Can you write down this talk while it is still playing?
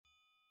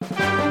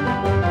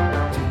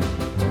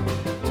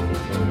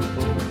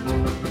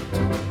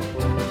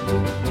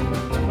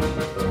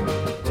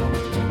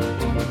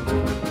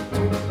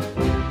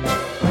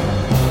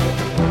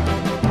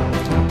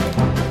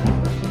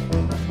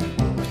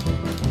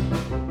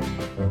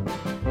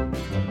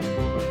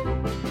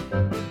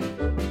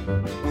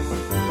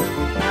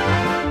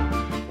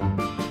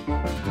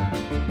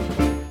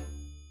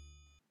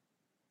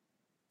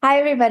Hi,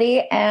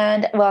 everybody,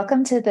 and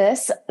welcome to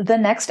the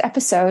next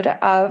episode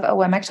of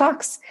WEMC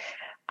Talks.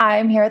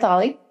 I'm here with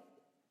Ollie,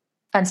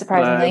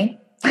 unsurprisingly.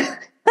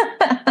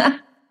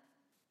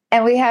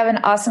 And we have an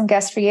awesome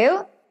guest for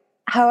you.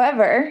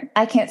 However,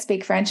 I can't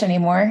speak French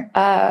anymore.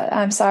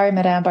 I'm sorry,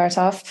 Madame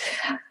Bartov.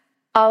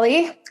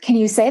 Ollie, can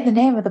you say the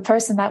name of the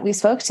person that we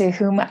spoke to,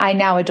 whom I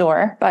now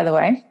adore, by the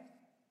way?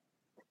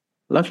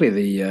 Luckily,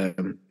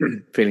 the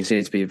feeling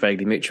seems to be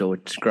vaguely mutual,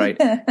 which is great.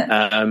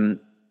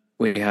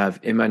 We have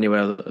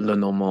Emanuel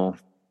Lenormand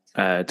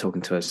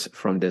talking to us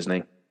from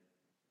Disney.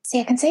 See,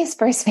 I can say his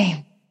first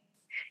name.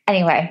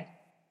 Anyway,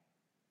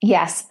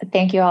 yes,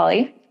 thank you,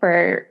 Ollie,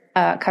 for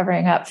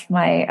covering up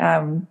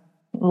my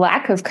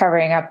lack of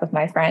covering up with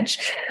my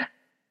French.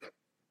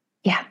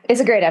 Yeah, it's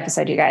a great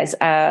episode, you guys.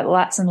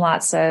 Lots and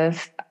lots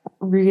of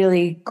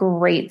really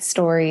great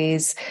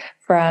stories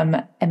from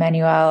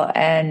Emanuel,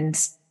 and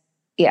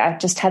yeah,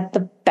 just had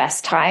the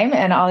best time.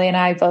 And Ollie and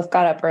I both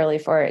got up early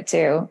for it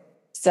too.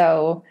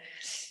 So,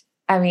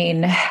 I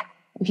mean,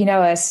 if you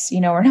know us, you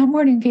know we're not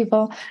morning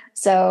people.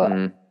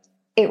 So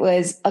It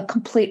was a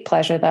complete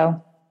pleasure,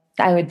 though.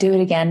 I would do it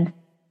again.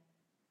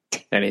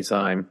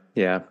 Anytime.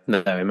 Yeah.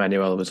 No,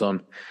 Emanuel was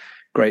on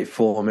great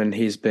form, and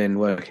he's been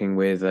working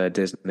with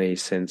Disney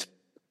since,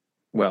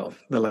 well,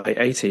 the late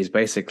 80s,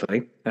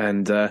 basically.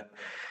 And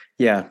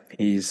yeah,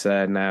 he's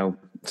now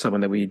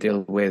someone that we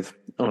deal with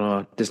on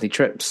our Disney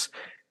trips.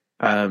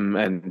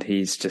 And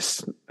he's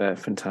just a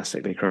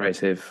fantastically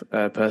creative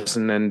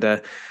person, and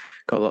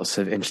got lots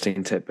of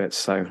interesting tidbits.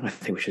 So I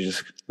think we should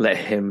just let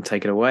him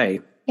take it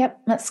away.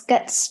 Yep. Let's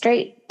get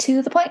straight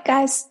to the point,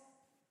 guys.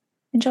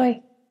 Enjoy.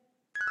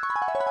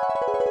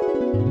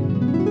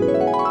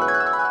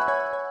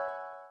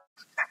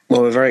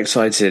 Well, we're very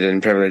excited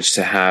and privileged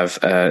to have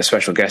a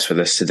special guest with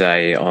us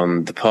today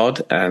on the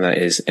pod, and that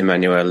is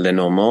Emanuel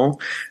Lenormand,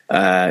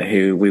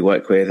 who we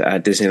work with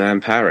at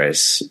Disneyland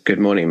Paris. Good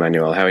morning,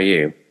 Emmanuel. How are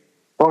you?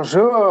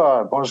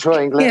 Bonjour,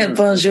 England. Yeah,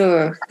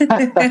 bonjour.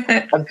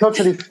 I'm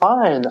totally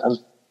fine. I'm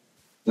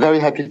very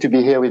happy to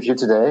be here with you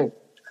today.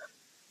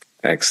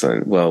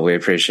 Excellent. Well, we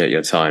appreciate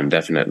your time,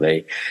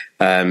 definitely.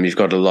 You've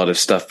got a lot of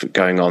stuff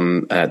going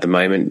on at the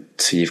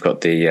moment. So you've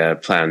got the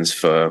plans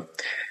for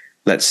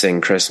Let's Sing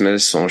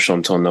Christmas, En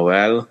Chantant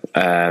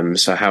Noël.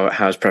 So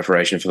how's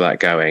preparation for that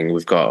going?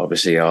 We've got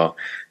obviously our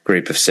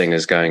group of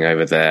singers going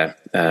over there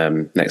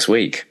next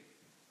week.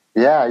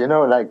 Yeah, you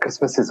know, like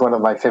Christmas is one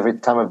of my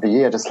favorite time of the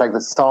year, just like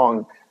the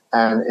song.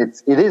 And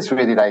it is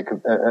really like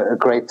a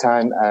great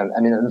time. And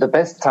I mean, the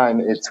best time,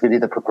 it's really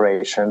the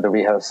preparation, the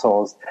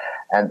rehearsals,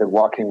 and the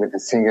working with the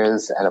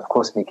singers. And of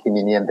course, Mickey,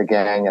 Minnie, and the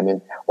gang. I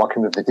mean,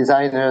 working with the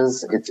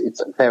designers.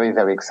 It's very,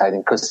 very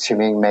exciting.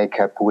 Costuming,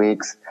 makeup,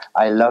 wigs.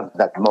 I love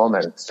that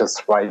moment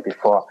just right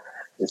before.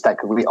 It's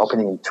like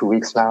reopening in 2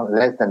 weeks now,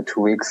 less than 2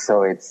 weeks.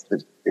 So it's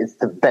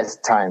the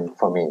best time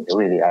for me.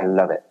 Really, I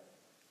love it.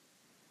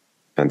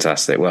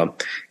 Fantastic. Well,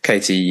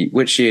 Katie,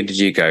 which year did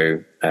you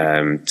go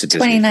to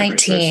Disney?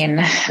 2019.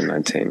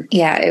 2019.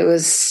 Yeah, it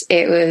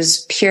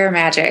was pure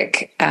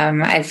magic.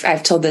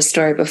 I've told this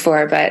story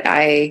before, but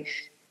I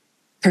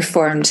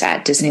performed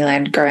at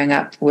Disneyland growing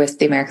up with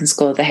the American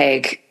School of The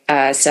Hague.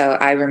 So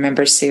I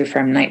remember Sue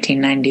from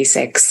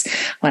 1996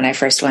 when I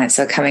first went.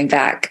 So coming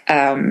back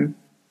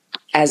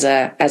as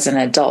an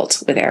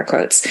adult with air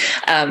quotes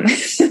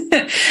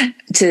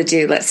to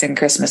do Let's Sing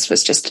Christmas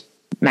was just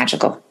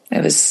magical.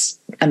 It was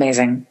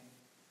amazing.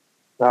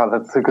 Oh,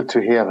 that's so good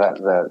to hear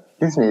that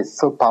Disney is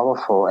so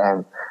powerful,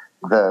 and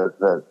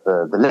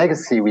the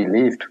legacy we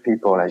leave to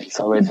people, like,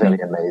 it's always very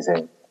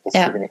amazing.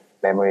 The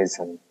memories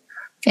and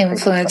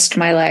influenced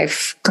my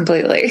life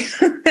completely.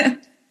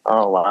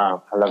 Oh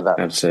wow, I love that.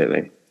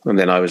 Absolutely. And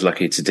then I was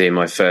lucky to do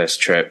my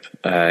first trip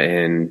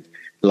in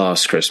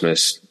last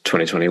Christmas,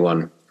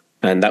 2021,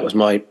 and that was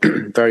my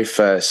very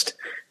first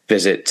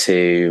visit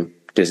to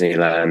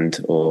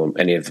Disneyland or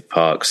any of the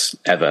parks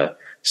ever.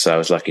 So I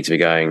was lucky to be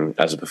going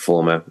as a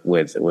performer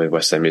with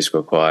West End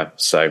Musical Choir.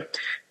 So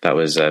that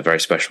was a very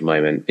special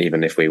moment,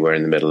 even if we were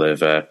in the middle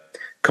of a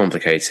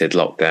complicated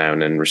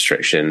lockdown and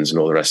restrictions and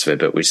all the rest of it,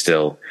 but we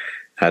still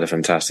had a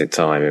fantastic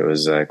time. It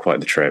was quite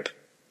the trip.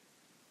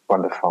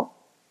 Wonderful.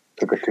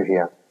 So good to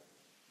hear.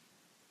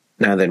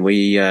 Now then,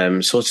 we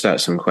sorted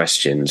out some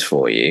questions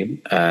for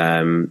you.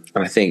 And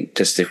I think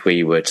just if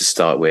we were to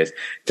start with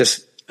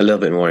just a little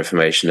bit more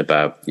information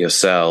about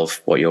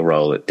yourself, what your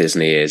role at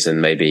Disney is,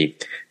 and maybe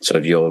sort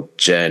of your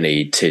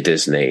journey to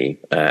Disney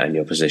and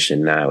your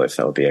position now, if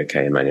that would be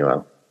okay,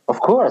 Emanuel. Of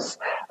course.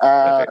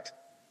 Perfect.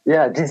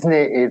 Yeah, Disney,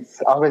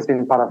 it's always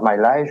been part of my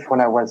life.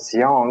 When I was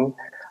young,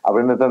 I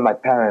remember my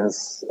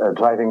parents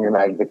driving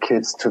like the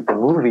kids to the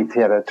movie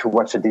theater to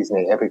watch a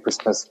Disney every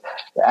Christmas.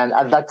 And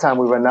at that time,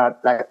 we were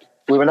not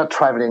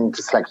traveling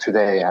just like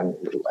today. And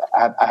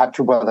I had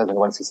two brothers and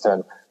one sister,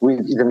 and we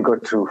didn't go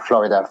to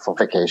Florida for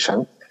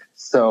vacation.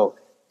 So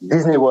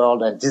Disney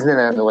World and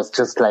Disneyland was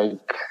just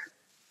like,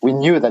 we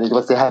knew that it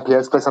was the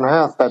happiest place on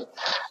earth, but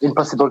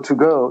impossible to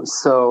go.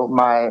 So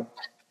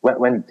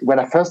when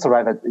I first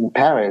arrived in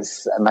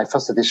Paris, my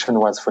first audition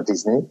was for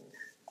Disney.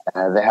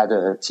 They had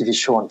a TV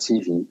show on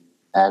TV,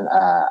 and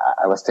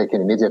I was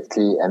taken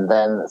immediately. And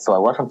then, so I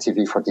worked on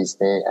TV for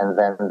Disney, and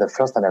then the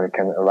first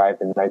American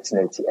arrived in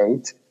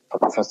 1988 for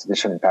the first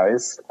audition in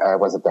Paris. I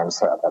was a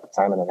dancer at that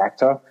time and an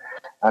actor,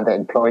 and they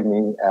employed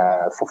me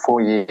for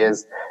 4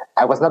 years.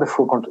 That was not a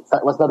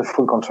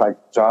full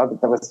contract job.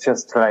 That was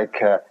just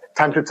like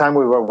time to time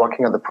we were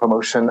working on the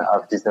promotion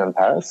of Disneyland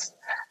Paris,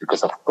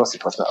 because of course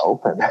it was not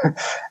open.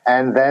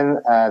 And then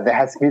they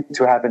asked me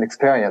to have an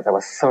experience. I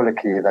was so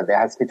lucky that they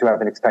asked me to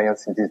have an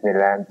experience in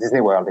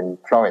Disney World in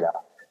Florida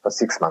for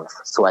 6 months.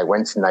 So I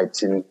went in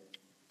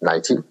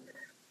 1990,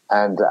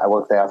 and I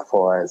worked there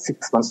for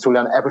 6 months to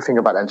learn everything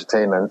about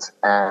entertainment.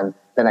 And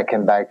then I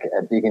came back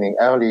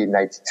early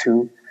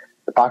 92.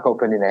 The park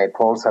opened in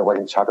April, so I was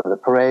in charge of the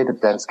parade, the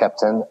dance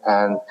captain,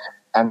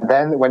 and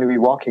then when we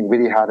were working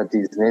really hard at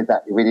Disney,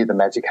 that really the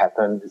magic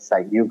happened. It's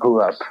like you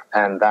grew up,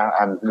 and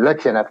I'm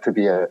lucky enough to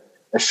be a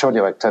show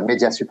director,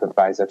 media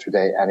supervisor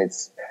today. And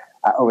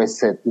I always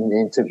said in the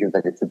interview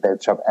that it's the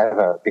best job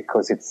ever,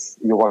 because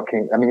you're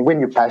working. I mean, when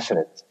you're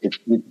passionate,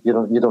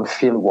 you don't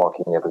feel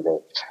working every day.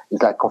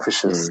 It's like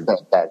Confucius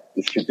that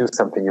if you do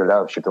something you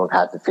love, you don't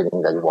have the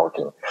feeling that you're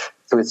working.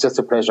 So it's just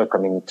a pleasure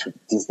coming to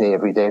Disney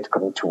every day,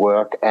 coming to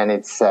work, and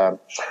it's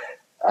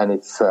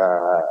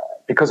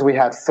because we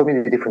have so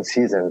many different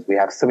seasons, we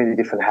have so many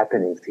different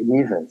happenings,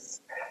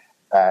 events,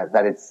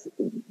 that it's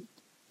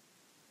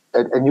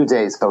a new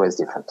day is always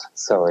different.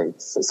 So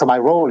my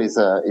role is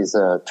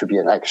to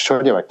be like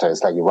show director.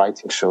 It's like you're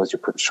writing shows, you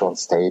put show on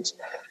stage,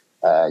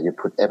 you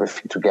put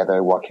everything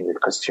together, working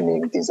with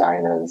costuming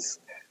designers,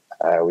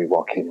 we're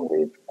working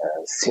with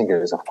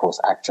singers, of course,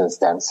 actors,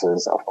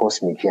 dancers, of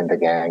course, Mickey and the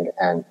gang,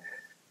 and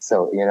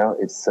so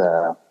it's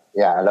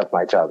I love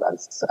my job.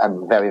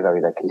 I'm very,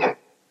 very lucky.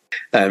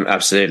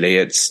 Absolutely.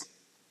 It's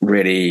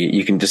really,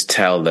 you can just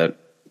tell that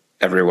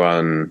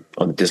everyone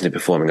on the Disney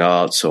Performing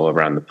Arts or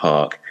around the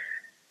park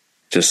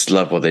just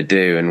love what they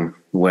do and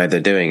where they're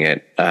doing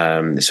it.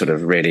 It sort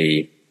of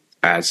really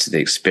adds to the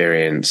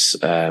experience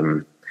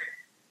for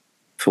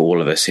all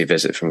of us who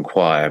visit from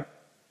choir,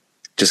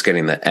 just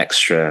getting that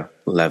extra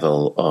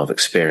level of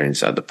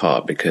experience at the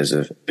park because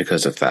of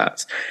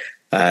that.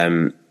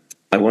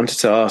 I wanted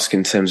to ask,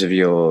 in terms of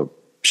your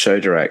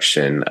show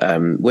direction,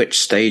 which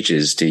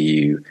stages do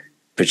you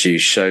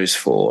produce shows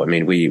for? I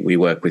mean, we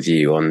work with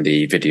you on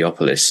the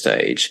Videopolis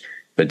stage,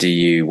 but do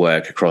you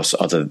work across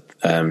other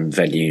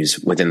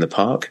venues within the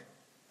park?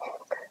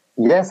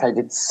 Yes, I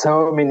did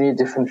so many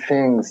different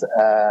things.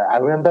 I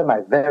remember my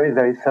very,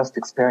 very first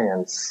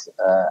experience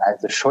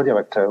as a show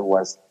director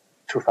was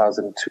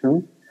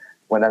 2002.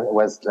 When I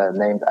was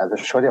named as a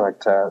show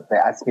director, they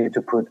asked me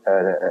to put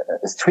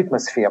a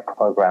Streetmosphere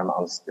program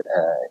on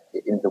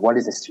in the Walt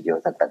Disney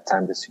Studios. At that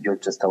time, the studio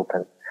just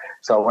opened.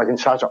 So I was in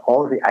charge of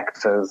all the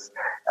actors.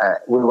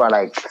 We were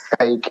like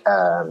fake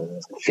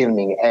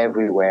filming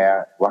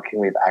everywhere,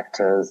 working with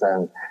actors,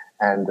 and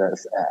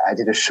I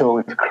did a show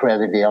with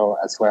Credibil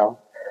as well.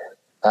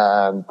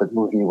 The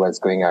movie was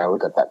going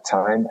out at that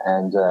time,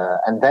 and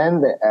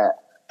then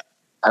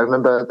I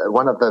remember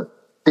one of the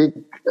big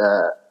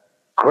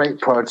great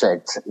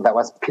project that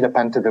was Peter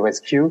Pan to the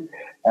Rescue.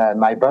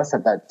 My boss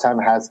at that time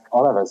asked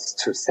all of us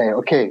to say,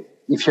 okay,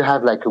 if you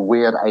have like a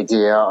weird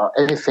idea or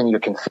anything you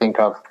can think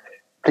of,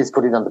 please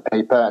put it on the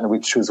paper, and we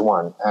choose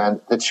one.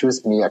 And they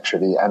chose me,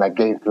 actually, and I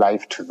gave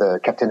life to the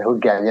Captain Hook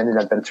galleon in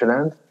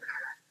Adventureland.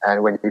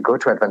 And when you go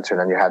to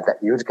Adventureland, you have that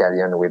huge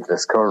galleon with the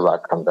skull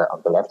rock on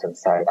the left-hand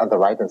side, on the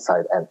right-hand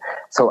side. And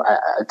so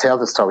I tell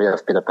the story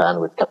of Peter Pan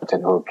with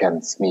Captain Hook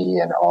and Smee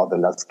and all the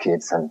lost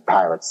kids and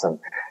pirates. And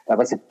that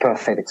was a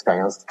perfect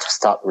experience to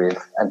start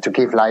with and to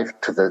give life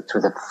to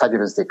the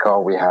fabulous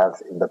decor we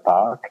have in the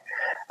park.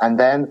 And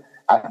then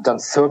I've done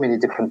so many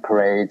different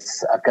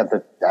parades. I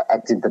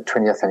did the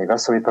 20th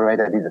anniversary parade.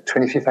 I did the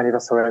 25th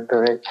anniversary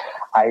parade.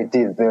 I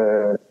did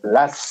the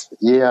last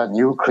year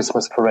new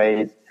Christmas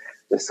parade.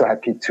 We're so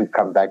happy to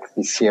come back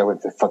this year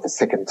for the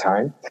second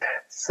time.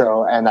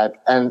 So, and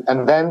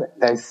then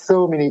there's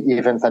so many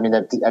events. I mean,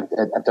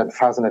 I've done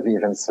thousands of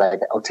events, like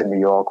out in New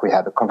York. We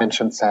have a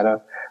convention center.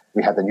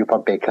 We have the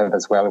Newport Bay Club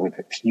as well, with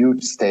a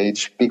huge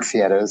stage, big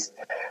theaters.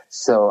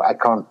 So I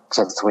can't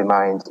just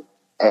remind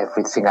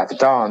everything I've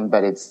done,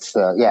 but it's,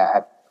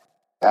 I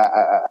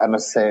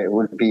must say it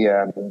would be,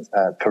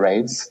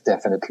 parades,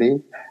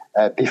 definitely.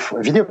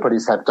 Before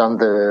Videopolis,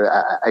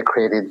 I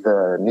created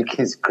the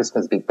Mickey's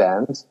Christmas Big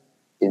Band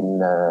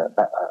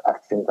I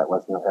think that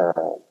was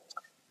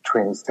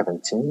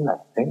 2017, I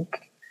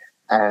think.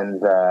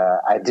 And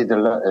I did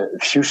a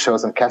few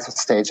shows on castle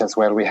stage as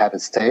well. We had a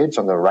stage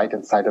on the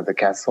right-hand side of the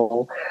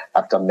castle.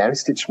 I've done Merry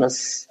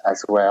Stitchmas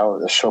as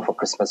well, a show for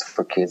Christmas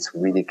for kids,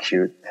 really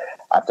cute.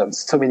 I've done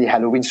so many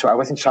Halloween shows. I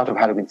was in charge of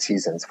Halloween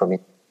seasons for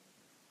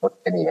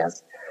many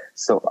years.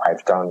 So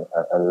I've done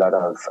a lot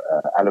of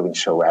Halloween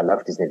show. I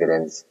love Disney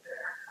villains.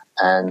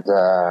 And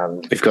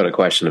we've got a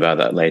question about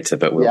that later,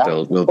 but we'll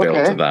build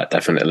to that,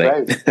 definitely.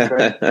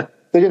 Great.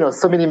 So,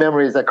 so many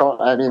memories.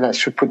 I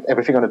should put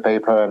everything on a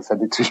paper and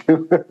send it to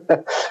you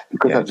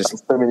because I've done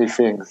so many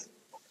things.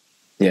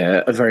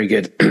 Yeah, a very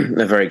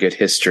good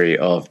history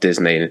of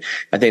Disney. And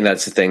I think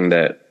that's the thing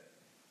that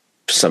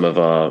some of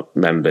our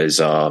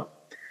members are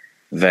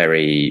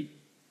very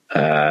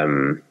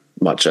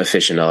much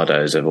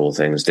aficionados of all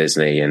things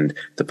Disney and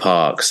the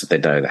parks. They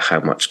know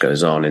how much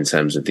goes on in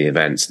terms of the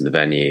events and the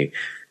venue.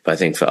 But I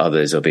think for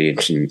others, it'll be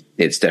interesting.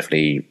 It's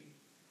definitely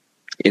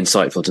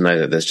insightful to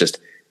know that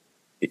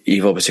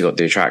you've obviously got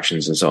the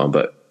attractions and so on,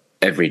 but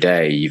every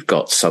day you've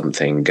got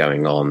something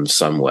going on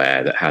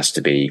somewhere that has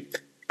to be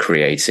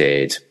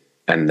created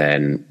and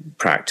then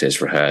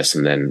practiced, rehearsed,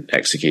 and then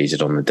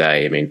executed on the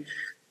day. I mean,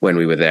 when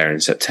we were there in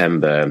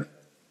September,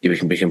 we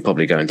can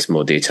probably go into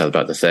more detail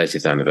about the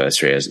 30th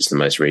anniversary as it's the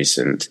most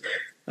recent.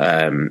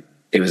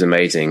 It was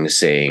amazing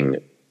seeing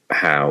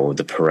how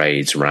the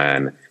parades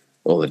ran,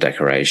 all the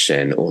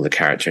decoration, all the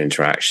character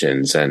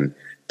interactions, and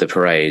the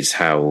parades,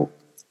 how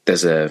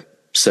there's a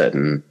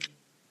certain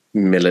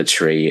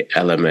military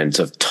element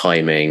of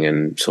timing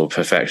and sort of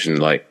perfection.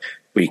 Like,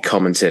 we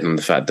commented on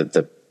the fact that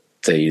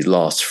the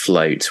last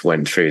float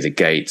went through the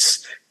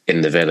gates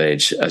in the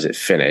village as it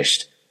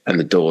finished, and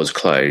the doors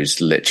closed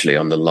literally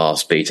on the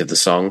last beat of the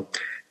song.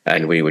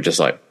 And we were just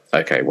like,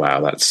 okay, wow,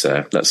 that's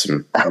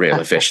some real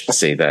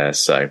efficiency there.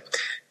 So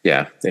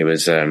yeah, it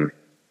was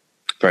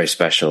very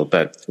special.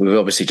 But we've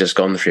obviously just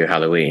gone through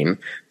Halloween.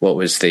 What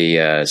was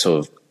the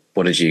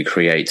what did you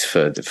create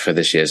for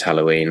this year's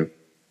Halloween?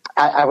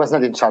 I was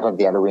not in charge of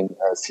the Halloween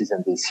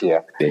season this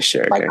year.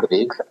 My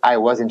colleagues. I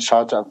was in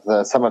charge of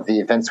some of the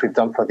events we've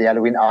done for the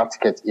Halloween Art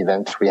Ticket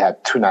event. We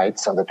had 2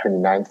 nights on the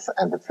 29th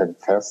and the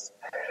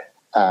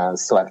 31st.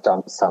 So I've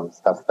done some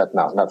stuff, but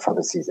no, not for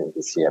the season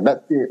this year.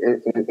 But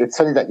it's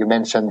funny that you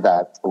mentioned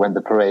that when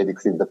the parade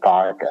is in the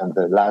park and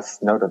the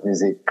last note of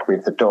music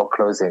with the door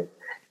closing,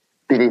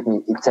 believe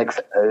me, it takes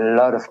a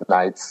lot of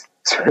nights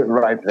to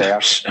arrive there.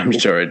 I'm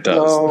sure it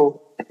does.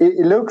 So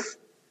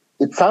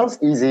it sounds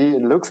easy,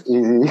 it looks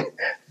easy,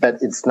 but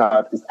it's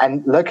not.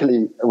 And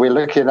luckily, we're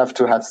lucky enough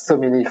to have so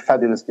many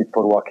fabulous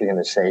people working in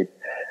the shade,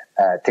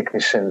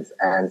 technicians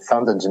and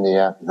sound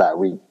engineer, that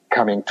we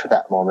coming to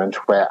that moment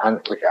where,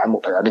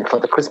 for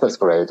the Christmas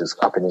parade is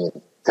happening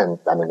in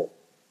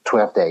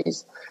 12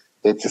 days.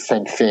 It's the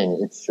same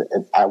thing.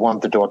 I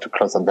want the door to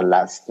close on the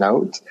last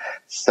note.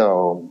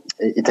 So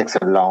it takes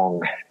a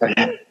lot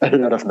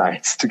of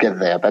nights to get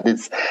there. But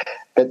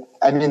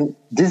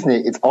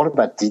Disney, it's all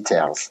about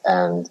details.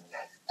 And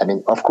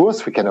of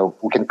course we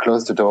can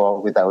close the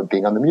door without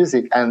being on the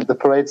music, and the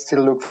parade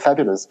still look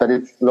fabulous, but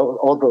it's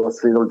all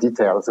those little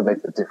details that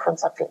make the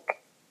difference, I think.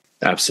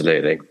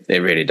 Absolutely. It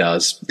really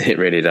does. It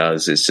really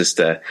does. It's just,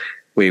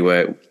 we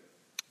were,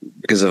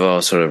 because of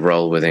our sort of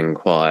role within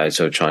choir,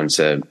 sort of trying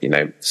to,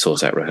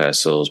 sort out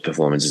rehearsals,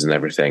 performances and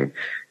everything.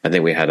 I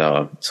think we had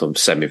our sort of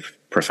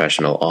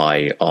semi-professional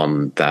eye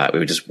on that.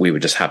 We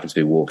would just happen to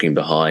be walking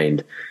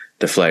behind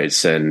the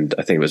floats, and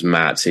I think it was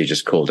Matt who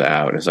just called it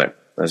out, and it's like,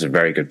 that's a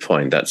very good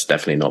point. That's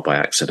definitely not by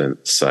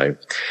accident. So,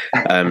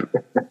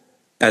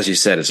 as you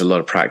said, it's a lot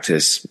of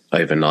practice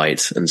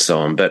overnight and so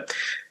on. But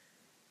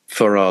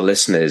for our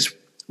listeners,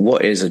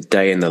 what is a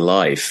day in the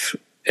life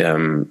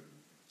in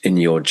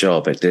your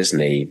job at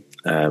Disney?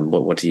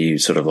 What do you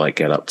sort of like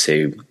get up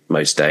to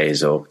most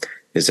days, or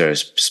is there a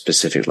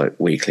specific like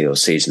weekly or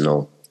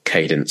seasonal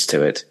cadence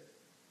to it?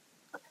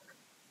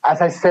 As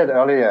I said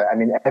earlier,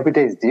 every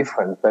day is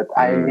different, but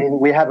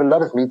we have a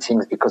lot of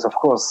meetings because, of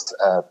course,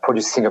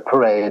 producing a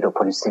parade or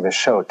producing a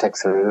show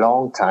takes a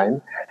long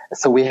time.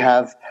 So we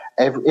have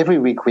every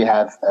week we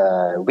have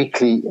a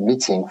weekly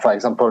meeting. For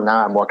example,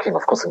 now I'm working,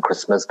 of course, on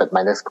Christmas, but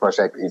my next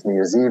project is New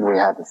Year's Eve. We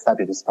have a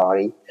fabulous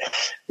party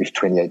with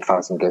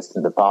 28,000 guests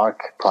in the park,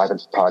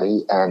 private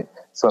party, and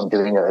so I'm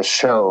doing a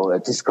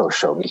disco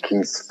show,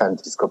 Mickey's Fun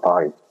Disco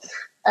Party.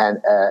 And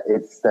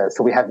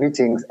so we have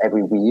meetings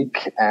every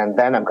week, and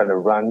then I'm going to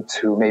run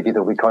to maybe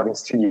the recording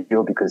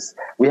studio, because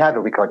we have a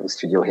recording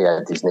studio here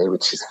at Disney,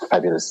 which is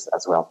fabulous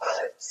as well.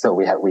 So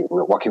we're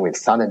working with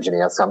sound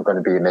engineers. So I'm going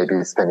to be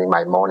maybe spending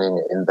my morning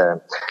in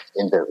the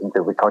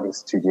recording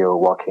studio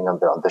working on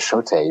the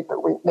show tape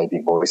with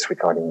maybe voice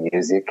recording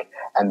music,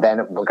 and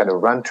then we're going to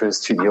run to a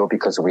studio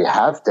because we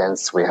have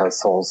dance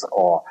rehearsals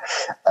or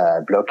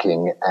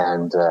blocking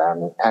and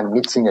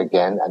meeting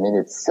again.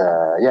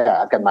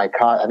 I've got my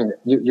car.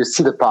 You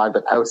see the park,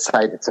 but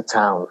outside it's a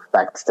town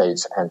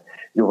backstage, and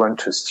you run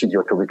to a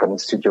studio, to a recording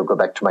studio, go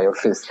back to my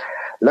office.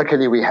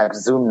 Luckily, we have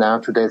Zoom now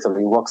today, so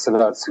it works a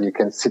lot. So you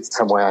can sit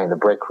somewhere in the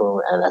break room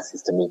and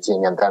assist a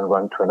meeting, and then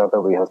run to another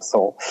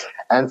rehearsal.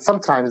 And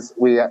sometimes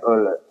I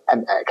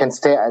can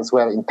stay as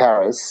well in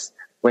Paris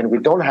when we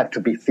don't have to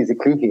be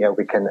physically here,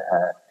 we can,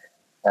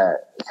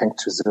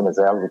 thanks to Zoom as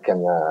well,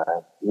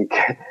 we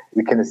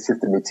can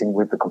assist the meeting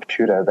with the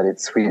computer, but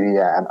it's really,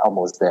 I'm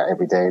almost there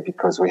every day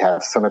because we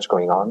have so much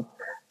going on.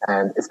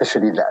 And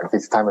especially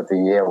this time of the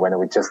year when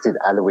we just did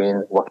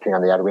Halloween, working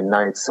on the Halloween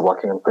nights,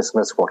 working on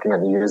Christmas, working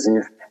on New Year's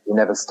Eve, it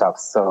never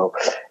stops. So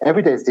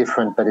every day is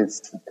different, but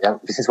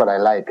this is what I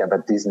like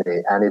about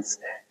Disney. And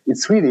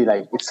it's really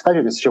like, it's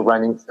fabulous. You're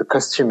running the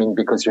costuming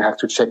because you have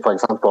to check, for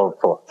example,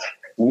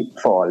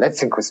 for Let's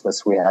Sing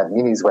Christmas, we have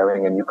Minnie's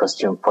wearing a new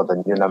costume for the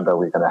new number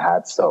we're going to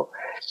have. So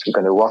we're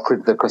going to work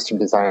with the costume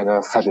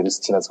designer, fabulous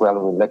team as well.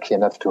 We're lucky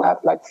enough to have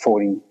like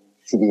 40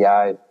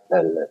 CDI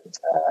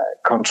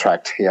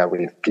contract here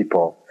with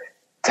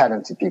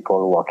talented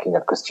people working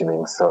at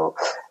costuming. So,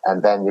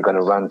 and then you're going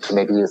to run to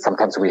maybe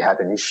sometimes we have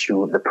an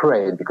issue with the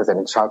parade because I'm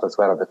in charge as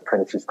well of the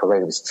 25th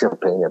parade. We're still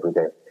playing every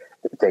day,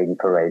 the daily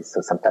parade.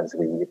 So sometimes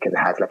we can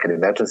have like an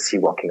emergency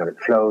working on a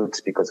float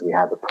because we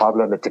have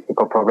a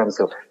technical problem.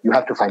 So you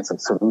have to find some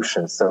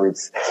solutions. So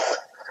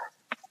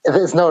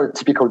there's no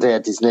typical day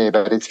at Disney,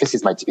 but this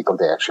is my typical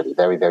day actually.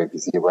 Very, very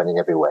busy, running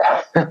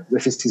everywhere.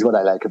 This is what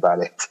I like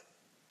about it.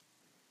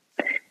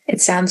 It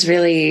sounds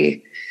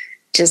really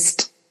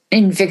just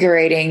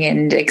invigorating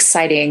and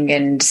exciting.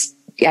 And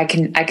I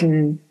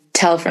can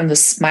tell from the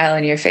smile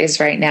on your face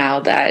right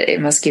now that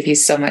it must give you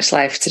so much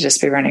life to just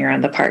be running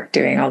around the park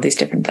doing all these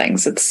different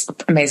things. It's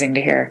amazing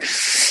to hear.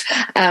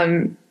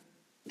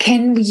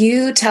 Can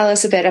you tell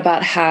us a bit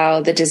about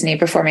how the Disney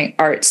Performing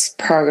Arts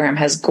program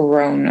has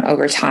grown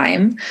over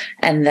time?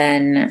 And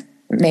then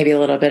maybe a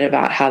little bit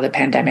about how the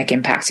pandemic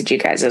impacted you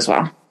guys as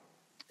well.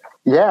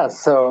 Yeah,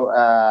 so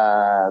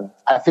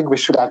I think we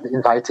should have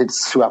invited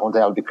Sue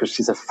Arondel because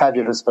she's a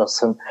fabulous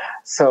person.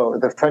 So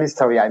the funny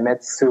story, I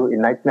met Sue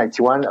in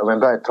 1991.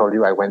 Remember I told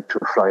you I went to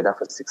Florida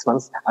for 6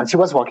 months, and she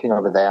was working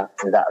over there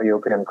in that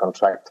European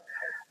contract.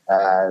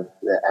 And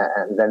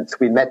then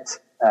we met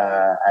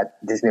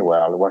at Disney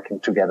World working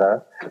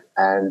together,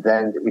 and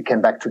then we came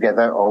back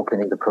together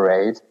opening the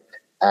parade.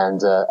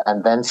 And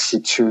then she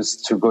chose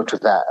to go to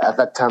that. At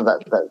that time,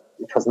 that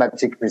it was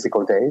Magic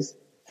Musical Days.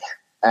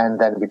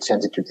 And then we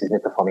changed it to Disney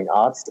Performing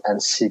Arts,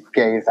 and she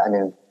gave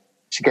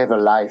her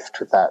life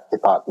to that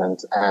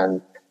department.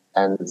 And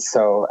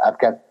so I've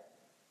got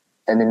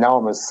an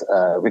enormous,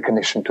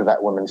 recognition to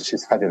that woman.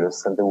 She's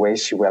fabulous. And the way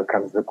she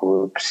welcomes the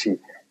group, she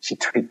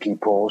treats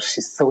people.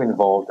 She's so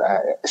involved.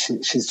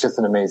 She's just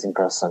an amazing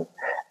person.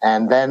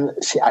 And then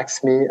she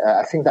asked me,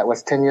 I think that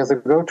was 10 years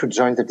ago, to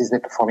join the Disney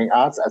Performing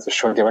Arts as a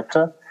show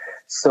director.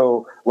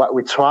 So what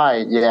we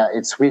tried,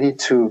 it's really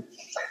to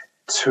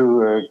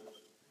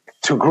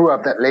grow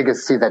up that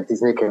legacy that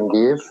Disney can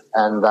give,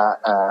 and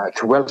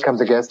to welcome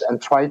the guests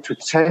and try to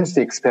change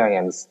the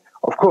experience.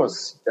 Of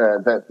course,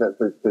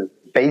 the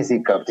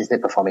basic of Disney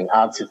Performing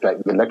Arts is like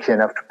you're lucky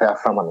enough to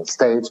perform on the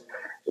stage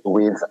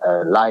with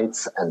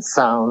lights and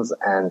sounds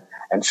and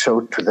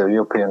show to the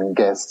European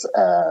guests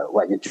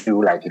what you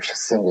do, like if you're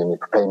singing, you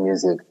play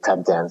music,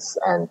 tap dance,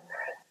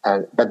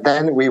 but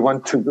then we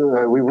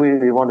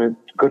really want to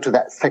go to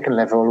that second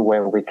level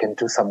where we can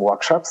do some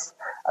workshops,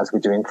 as we're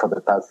doing for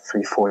the past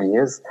 3-4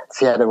 years,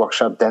 theater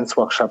workshop, dance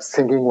workshops,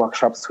 singing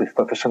workshops with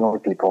professional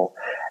people.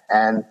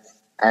 And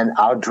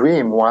our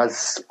dream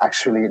was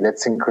actually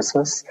Let's Sing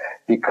Christmas,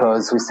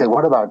 because we say,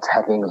 what about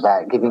having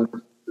that, giving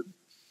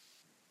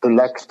the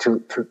luck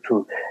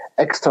to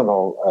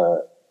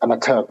external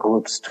amateur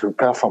groups to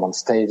perform on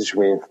stage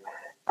with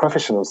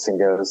professional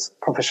singers,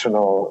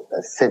 professional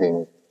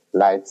setting,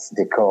 lights,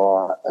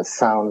 decor,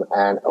 sound,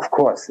 and of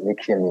course,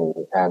 Nikki and me.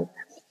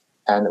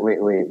 And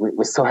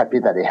we're so happy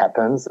that it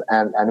happens.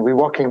 And we're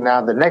working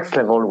now, the next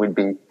level would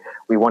be,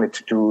 we wanted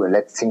to do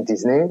Let's Sing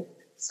Disney.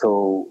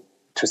 So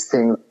to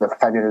sing the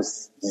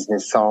fabulous Disney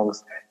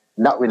songs,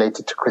 not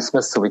related to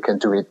Christmas, so we can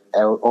do it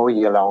all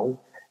year long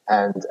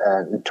and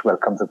to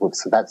welcome the group.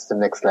 So that's the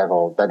next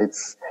level. But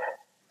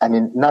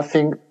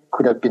nothing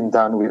could have been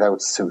done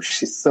without Sue.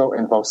 She's so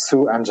involved.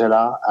 Sue,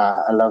 Angela,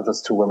 I love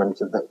those two women.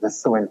 They're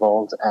so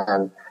involved,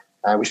 and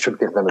we should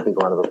give them a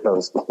big round of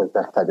applause because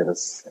they're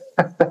fabulous.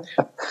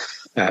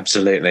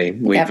 Absolutely.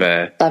 We've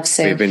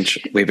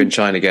been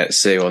trying to get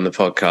Sue on the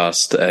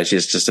podcast.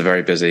 She's just a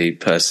very busy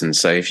person.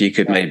 So if you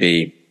could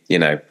maybe,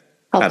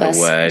 have a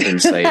word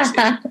and say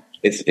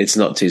it's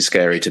not too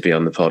scary to be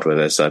on the pod with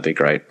us, that'd be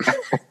great.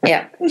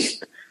 Yeah.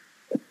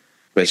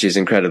 But she's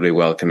incredibly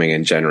welcoming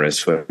and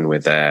generous when we're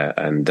there.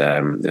 And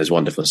it was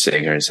wonderful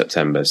seeing her in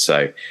September.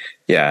 So,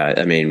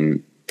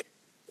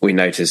 we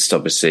noticed,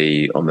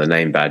 obviously, on the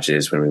name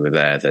badges when we were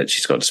there that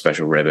she's got a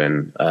special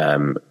ribbon.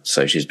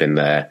 So she's been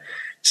there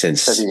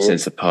since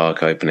the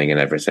park opening and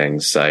everything.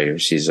 So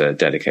she's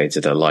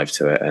dedicated her life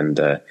to it.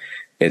 And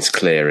it's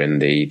clear in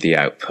the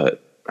output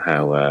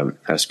how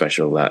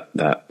special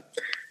that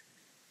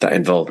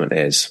involvement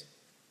is.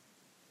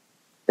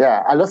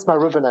 Yeah, I lost my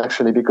ribbon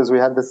actually because we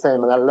had the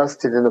same, and I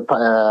lost it in at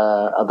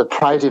the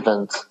Pride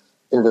event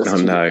in the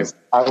studios. No.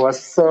 I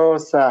was so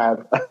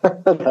sad.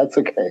 That's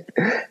okay.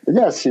 But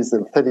yeah, she's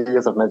 30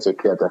 years of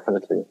magic. Yeah,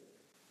 definitely.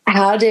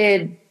 How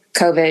did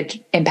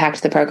COVID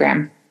impact the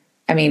program?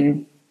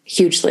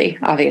 hugely,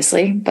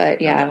 obviously,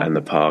 but yeah. And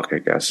the park, I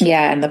guess.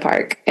 Yeah, and the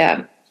park.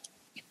 Yeah.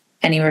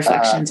 Any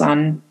reflections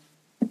on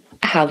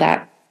how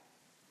that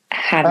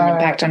had an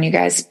impact on you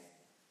guys?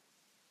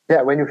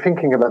 Yeah, when you're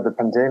thinking about the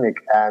pandemic,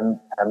 and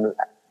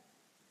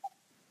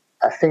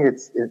I think it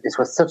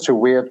was such a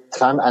weird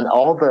time, and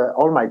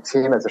all my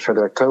team as a show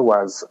director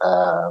was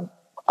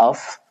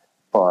off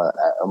for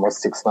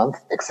almost 6 months,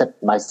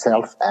 except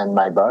myself and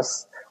my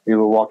boss. We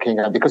were working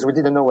because we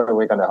didn't know when we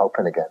were going to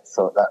open again.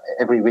 So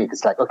every week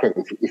it's like, okay,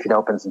 if it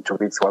opens in 2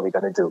 weeks, what are we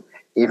going to do?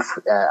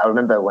 I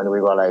remember when we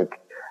were like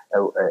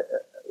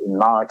in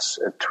March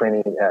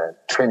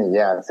 2020,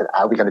 I said,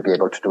 are we going to be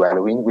able to do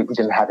Halloween? We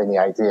didn't have any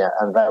idea,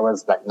 and that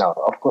was like, no,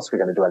 of course we're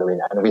going to do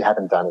Halloween, and we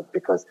haven't done it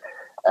because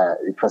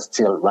it was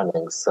still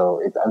running.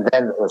 And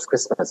then it was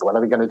Christmas. What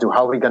are we going to do?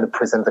 How are we going to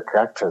present the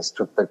characters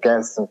to the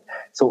guests? And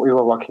so we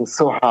were working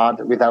so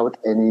hard without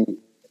any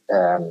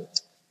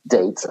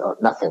date or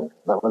nothing.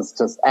 That was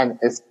just, and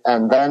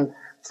then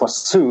for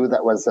Sue,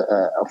 that was,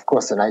 of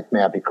course, a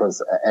nightmare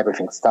because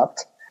everything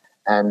stopped.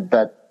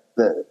 But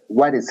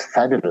what is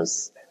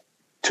fabulous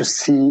to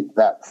see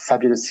that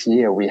fabulous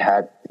year we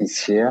had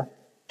this year,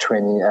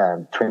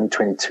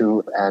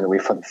 2022, and we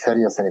for the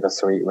 30th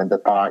anniversary when the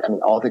park, I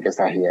mean, all the guests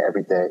are here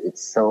every day.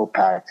 It's so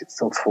packed. It's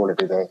so full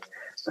every day.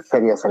 The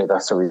 30th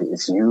anniversary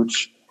is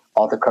huge.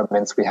 All the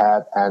comments we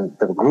had, and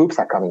the groups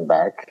are coming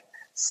back.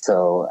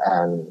 So,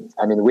 I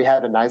mean, we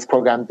had a nice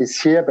program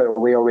this year, but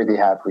we already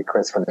have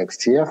requests for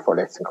next year for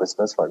Let's in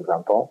Christmas, for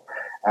example.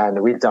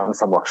 And we've done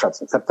some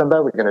workshops in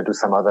September. We're going to do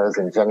some others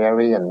in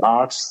January and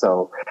March.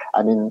 So,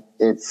 I mean,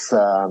 it's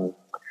already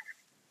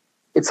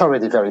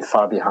very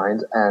far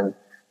behind.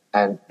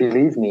 And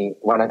believe me,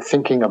 when I'm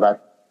thinking about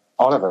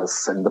all of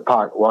us in the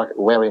park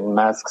wearing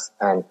masks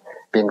and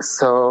being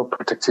so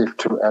protective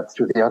to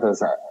the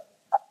others,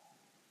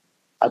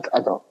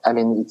 I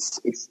mean,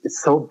 it's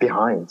so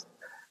behind.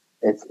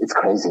 It's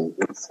crazy.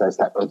 It's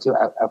like,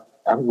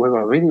 we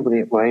were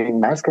really wearing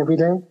masks every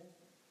day.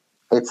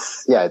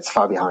 It's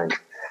far behind.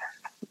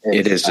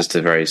 It is just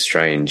a very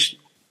strange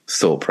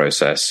thought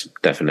process,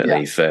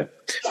 definitely, for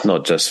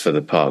not just for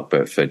the park,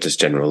 but for just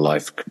general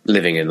life.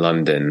 Living in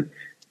London,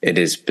 it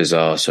is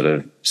bizarre sort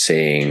of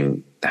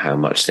seeing how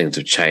much things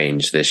have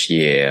changed this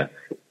year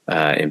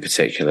in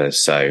particular.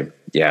 So,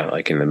 yeah,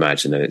 I can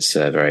imagine that it's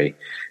a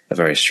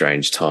very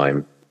strange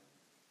time.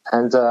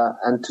 And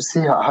to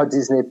see how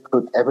Disney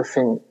put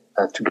everything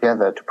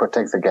together to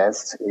protect the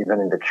guests,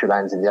 even in the queue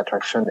lines, in the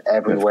attraction,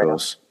 everywhere. Of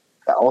course.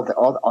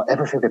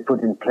 Everything they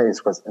put in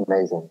place was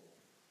amazing.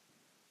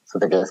 So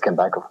the guests came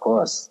back, of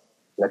course,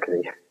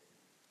 luckily.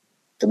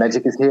 The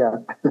magic is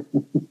here.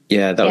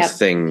 Yeah, that was the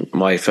thing.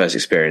 My first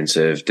experience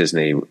of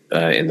Disney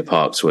in the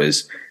parks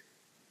was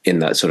in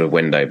that sort of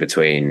window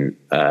between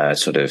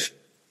sort of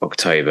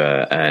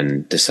October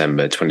and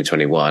December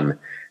 2021,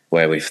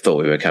 where we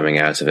thought we were coming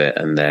out of it,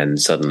 and then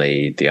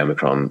suddenly the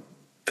Omicron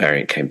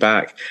variant came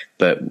back.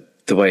 But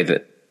the way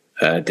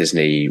that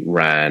Disney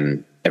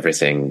ran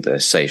everything, the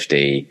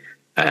safety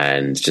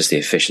and just the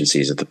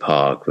efficiencies of the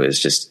park was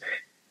just,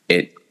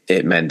 it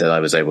meant that I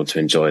was able to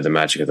enjoy the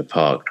magic of the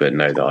park, but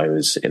know that I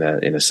was in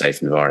a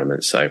safe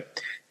environment. So,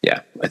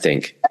 yeah, I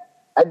think.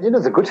 And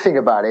the good thing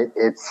about it,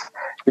 it's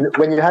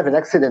when you have an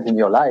accident in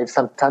your life,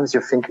 sometimes you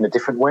think in a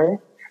different way,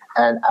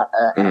 and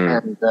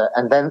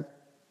then,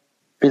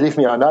 believe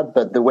me or not,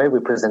 but the way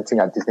we're presenting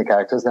our Disney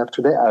characters now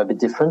today are a bit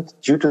different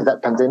due to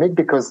that pandemic,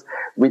 because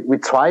we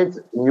tried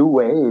new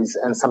ways,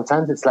 and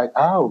sometimes it's like,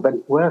 oh, but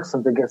it works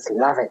and the guests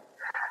love it.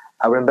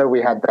 I remember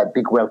we had that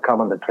big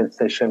welcome on the train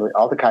station with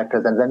all the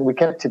characters, and then we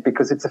kept it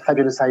because it's a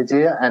fabulous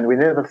idea, and we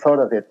never thought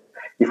of it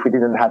if we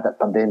didn't have that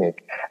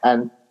pandemic.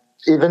 And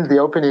even the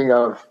opening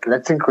of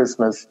Let's Sing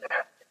Christmas,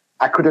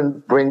 I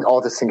couldn't bring all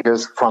the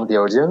singers from the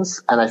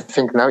audience, and I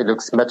think now it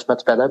looks much,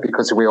 much better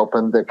because we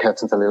opened the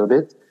curtains a little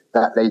bit.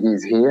 That lady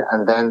is here,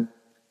 and then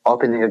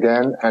opening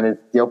again, and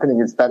the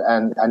opening is better.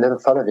 And I never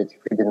thought of it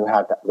if we didn't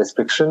have that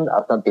restriction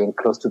of not being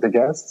close to the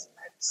guests.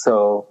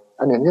 So,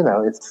 I mean,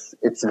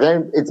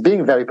 it's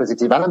being very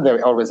positive. And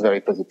I'm always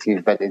very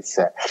positive, but it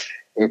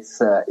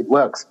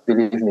works.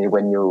 Believe me,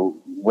 when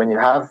you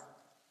have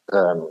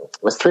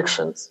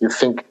restrictions, you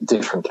think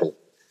differently,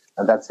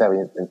 and that's very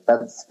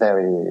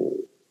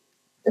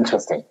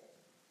interesting.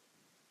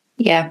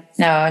 Yeah,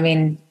 no, I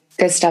mean,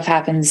 good stuff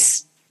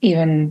happens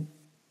even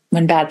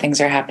when bad things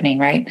are happening,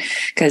 right?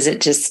 Because it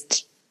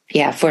just,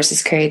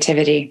 forces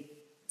creativity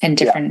and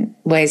different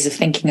ways of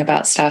thinking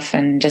about stuff,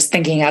 and just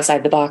thinking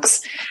outside the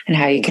box and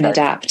how you can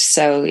adapt.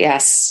 So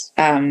yes.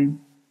 And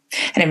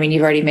I mean,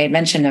 you've already made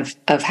mention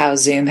of how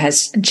Zoom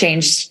has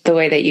changed the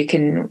way that you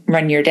can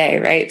run your day,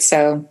 right?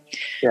 So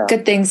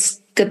good things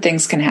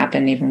can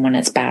happen even when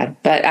it's bad.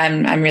 But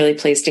I'm really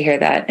pleased to hear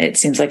that. It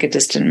seems like a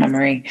distant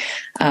memory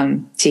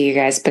to you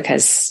guys,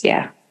 because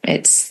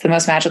it's the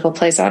most magical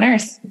place on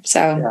earth.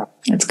 So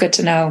it's good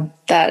to know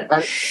that.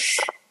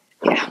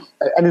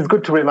 And it's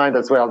good to remind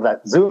as well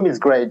that Zoom is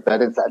great,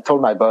 but I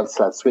told my boss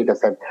last week, I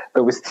said,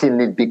 but we still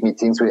need big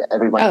meetings with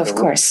everyone. Oh, of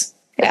course.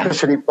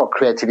 Especially for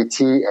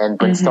creativity and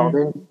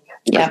brainstorming.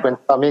 Because Yeah.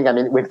 brainstorming, I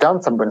mean, we've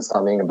done some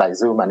brainstorming by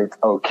Zoom and it's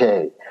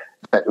okay.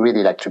 But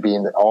really like to be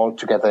all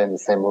together in the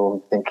same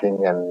room,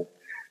 thinking and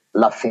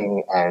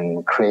laughing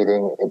and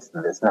creating,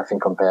 there's nothing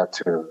compared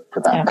to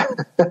that.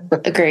 Yeah.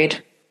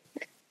 Agreed.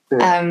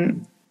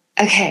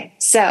 Okay.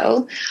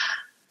 So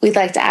we'd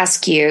like to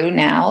ask you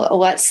now,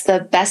 what's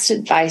the best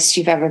advice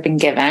you've ever been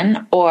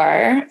given,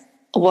 or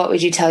what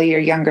would you tell your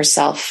younger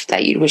self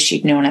that you wish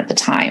you'd known at the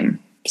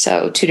time?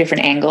 So 2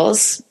 different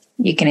angles.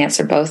 You can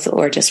answer both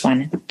or just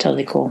one.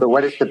 Totally cool. So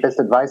what is the best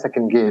advice I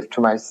can give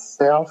to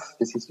myself?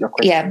 This is your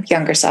question. Yeah,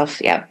 younger self.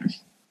 Yeah.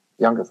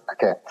 Youngest,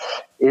 okay.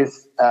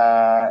 Is,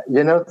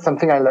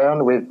 something I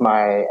learned with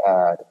my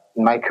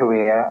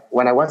career.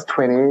 When I was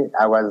 20,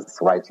 I was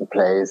writing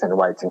plays and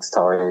writing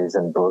stories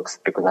and books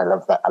because I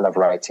love that. I love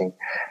writing.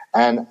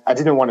 And I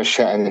didn't want to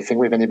share anything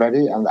with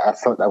anybody. And I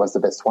thought I was the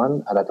best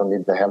one. And I don't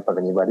need the help of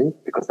anybody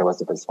because I was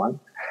the best one.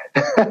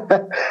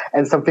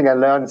 And something I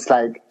learned is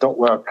like, don't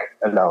work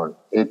alone.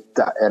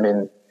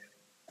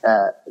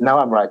 Now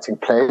I'm writing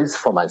plays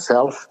for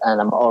myself and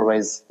I'm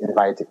always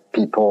inviting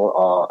people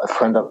or a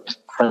friend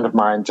of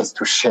mine just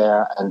to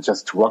share and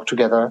just to work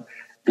together,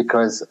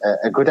 because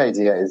a good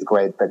idea is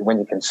great, but when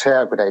you can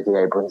share a good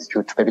idea, it brings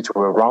you maybe to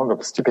a wrong or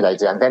a stupid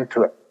idea and then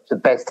to the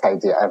best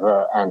idea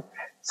ever. And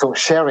so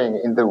sharing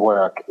in the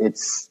work,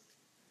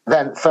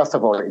 then first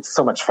of all, it's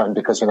so much fun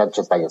because you're not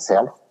just by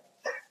yourself.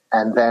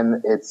 And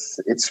then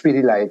it's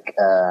really like,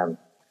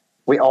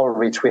 we all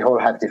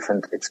have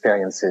different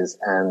experiences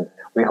and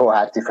we all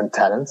have different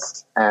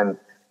talents and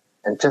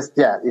just,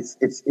 yeah, it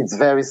is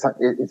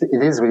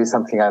really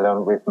something I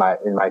learned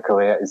in my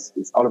career.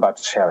 It's all about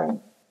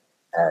sharing,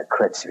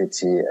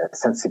 creativity,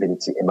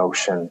 sensibility,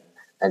 emotion,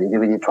 and it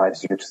really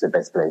drives you to the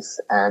best place.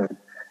 And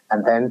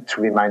then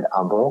to remind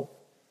humble,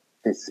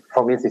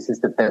 for me, this is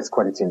the best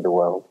quality in the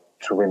world,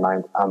 to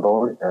remind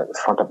humble, in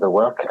front of the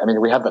work. I mean,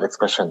 we have that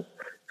expression,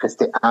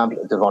 rester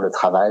humble devant le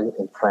travail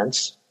in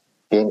French.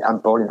 Being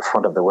humble in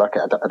front of the work.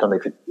 I don't know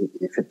if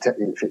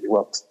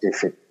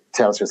it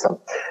tells you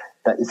something,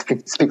 that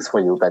it speaks for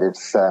you, but it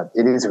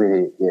is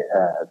really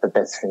the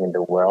best thing in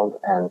the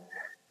world. And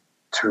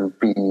to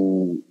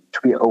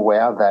be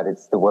aware that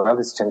the world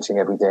is changing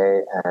every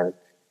day, and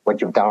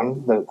what you've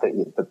done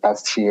the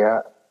past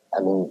year. I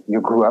mean, you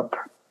grew up.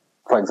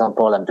 For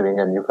example, I'm doing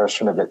a new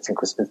version of Let's Sing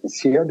Christmas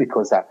this year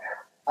because I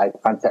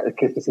find that,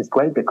 okay, this is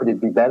great, but could it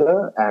be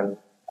better? And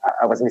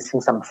I was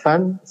missing some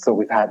fun, so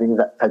with having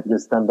that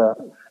fabulous number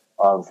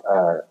of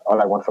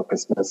All I Want for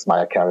Christmas,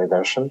 Mariah Carey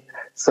version.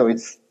 So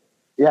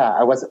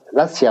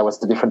last year I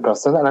was a different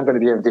person, and I'm going to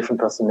be a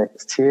different person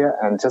next year,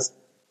 and just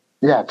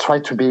try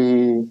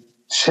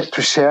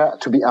to share,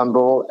 to be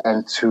humble,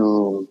 and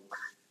to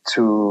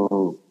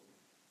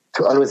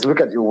always look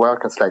at your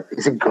work as like,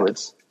 is it good?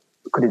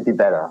 Could it be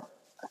better?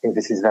 I think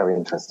this is very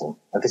interesting,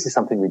 and this is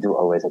something we do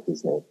always at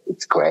Disney.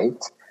 It's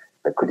great,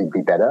 but could it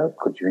be better?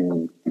 Could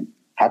we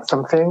add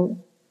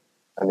something?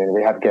 I mean,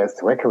 we have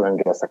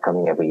recurrent guests are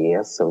coming every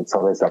year, so it's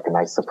always like a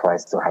nice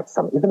surprise to have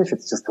some, even if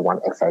it's just one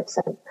extra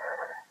accent.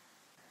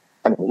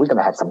 I mean, we're going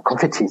to have some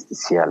confettis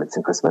this year, Let's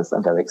Sing Christmas.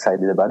 I'm very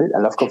excited about it.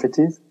 I love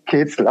confettis.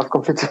 Kids love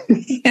confettis.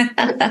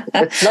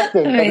 It's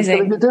nothing, but it's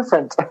going to be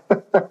different.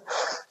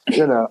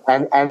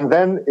 And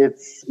then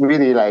it's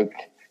really like,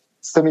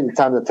 so many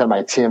times I tell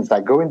my teams,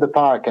 like, go in the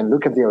park and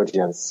look at the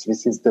audience.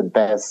 This is the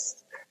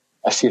best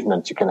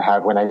achievement you can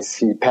have. When I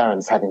see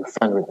parents having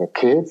fun with their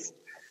kids,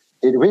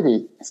 I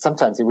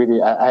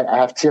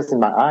have tears in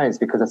my eyes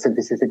because I think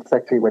this is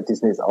exactly what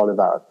Disney is all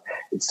about.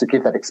 It's to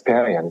give that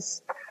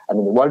experience. I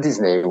mean, Walt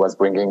Disney was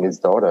bringing his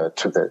daughter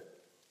to the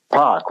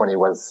park when they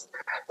were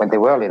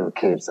little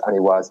kids, and he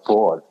was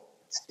bored,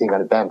 sitting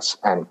on a bench.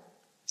 And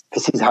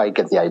this is how he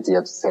got the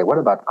idea to say, what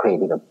about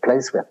creating a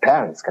place where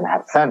parents can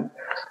have fun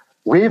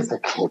with the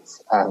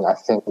kids? And I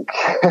think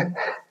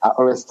I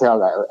always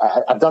tell,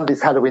 I've done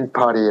this Halloween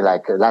party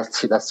like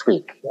last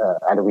week,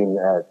 Halloween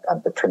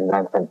at the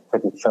 29th and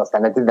 31st,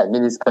 and I did that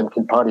mini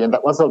pumpkin party, and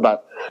that was all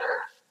about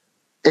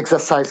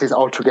exercises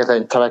all together,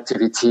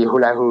 interactivity,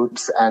 hula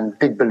hoops, and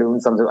big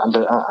balloons on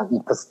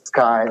the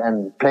sky,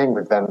 and playing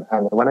with them.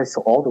 And when I saw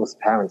all those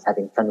parents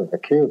having fun with the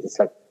kids, it's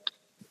like,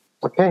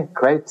 okay,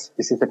 great.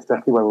 This is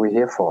exactly what we're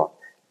here for.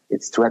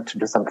 It's to have to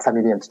do some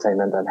family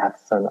entertainment and have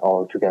fun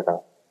all together.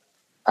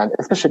 And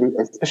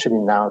especially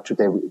now,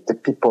 today, the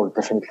people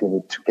definitely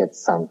need to get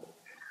some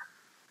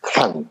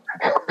fun.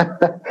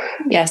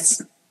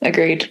 Yes,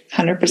 agreed,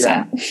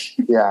 100%.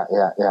 Yeah.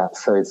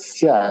 So it's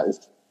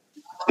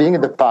being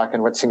in the park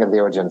and watching the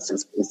audience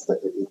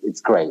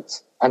it's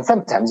great. And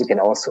sometimes you can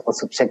also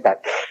check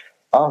that,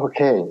 oh,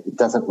 okay, it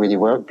doesn't really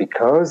work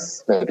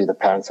because maybe the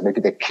parents or maybe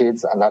the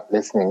kids are not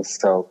listening.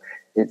 So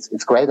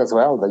it's great as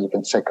well that you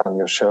can check on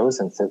your shows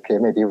and say, okay,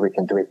 maybe we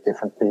can do it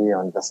differently,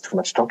 or there's too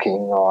much talking,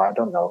 or I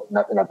don't know,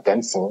 not enough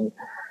dancing.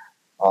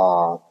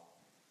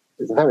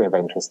 It's very,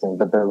 very interesting.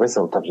 But the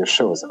result of your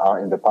shows are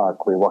in the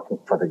park. We're working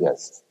for the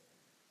guests.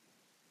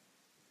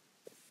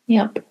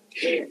 Yep.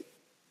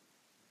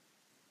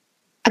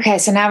 Okay,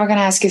 so now we're going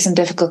to ask you some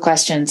difficult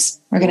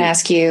questions. We're going to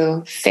ask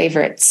you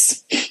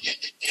favorites,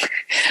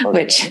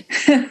 which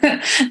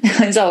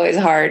is always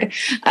hard.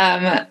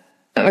 We're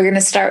going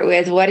to start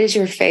with, what is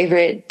your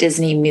favorite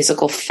Disney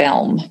musical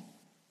film?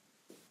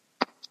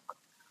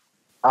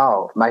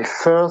 Oh, my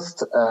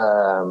first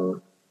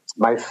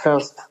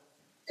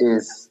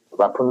is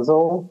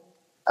Rapunzel.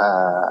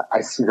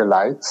 I See the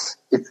Lights,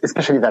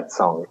 especially that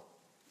song.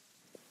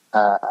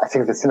 I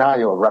think the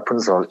scenario of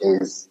Rapunzel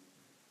is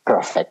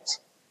perfect.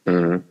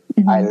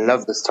 Mm-hmm. I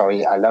love the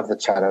story. I love the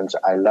challenge.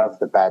 I love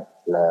the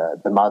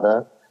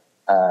mother.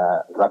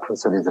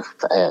 Rapunzel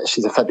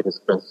she's a fabulous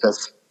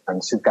princess,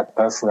 and she's got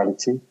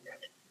personality.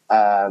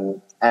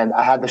 And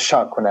I had the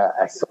shock when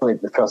I saw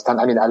it the first time.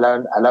 I mean, I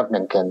love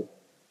Menken.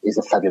 He's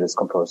a fabulous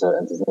composer,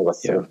 and Disney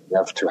was so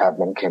enough to have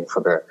Menken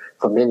for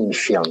many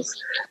films.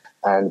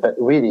 But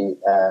really,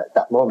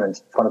 that moment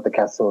in front of the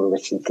castle,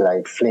 which is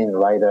like Flynn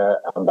Rider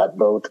on that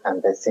boat,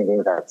 and they're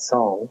singing that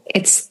song.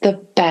 It's the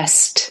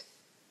best.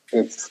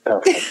 It's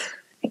perfect.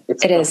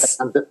 It is.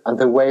 And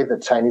the way the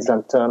Chinese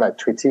lantern are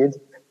treated,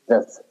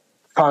 there's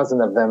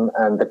thousands of them,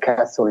 and the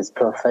castle is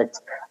perfect.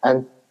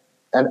 And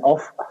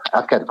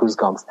I've got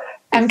goosebumps.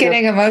 I'm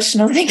getting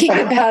emotional thinking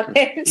about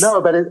this.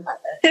 No, but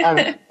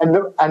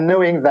and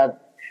knowing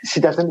that she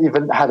doesn't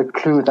even have a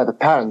clue that the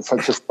parents are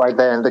just right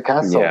there in the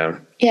castle.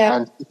 Yeah.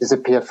 And she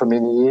disappeared for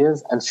many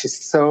years, and she's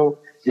so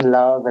in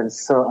love, and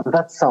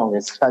that song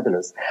is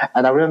fabulous.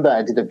 And I remember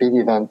I did a big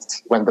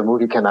event when the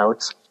movie came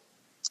out,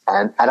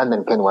 and Alan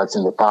Menken was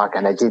in the park,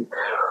 and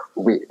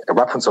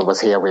Rapunzel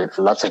was here with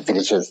lots of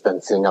villagers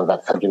dancing on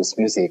that fabulous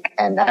music,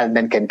 and Alan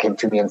Menken came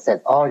to me and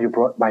said, "Oh, you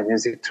brought my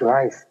music to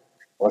life."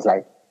 I was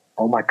like,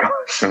 oh my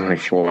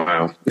gosh.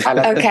 Wow.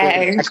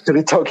 Okay.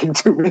 Actually talking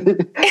to me.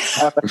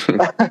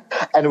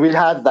 And we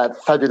had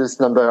that fabulous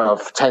number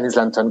of Chinese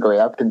lantern going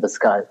up in the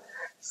sky.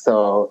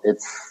 So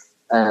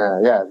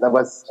that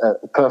was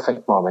a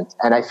perfect moment.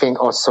 And I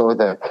think also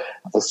the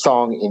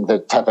song in the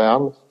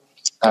tavern.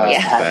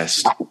 Have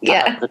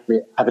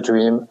a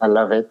Dream. I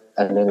love it.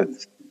 I mean,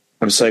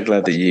 I'm so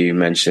glad that you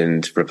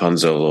mentioned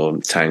Rapunzel or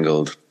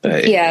Tangled.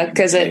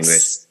 Because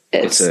it's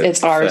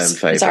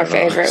ours. It's our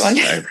favorite one.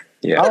 So.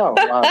 Yeah. Oh,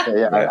 wow. Okay,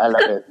 yeah. I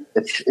love it.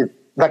 It's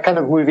that kind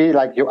of movie,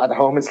 like you're at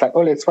home, it's like, oh,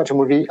 let's watch a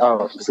movie.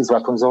 Oh, this is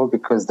Rapunzel,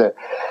 because the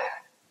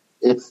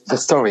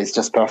story is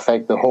just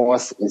perfect. The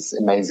horse is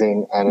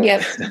amazing. And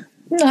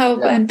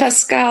and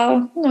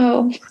Pascal.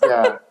 No.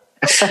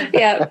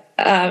 Yeah.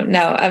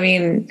 No, I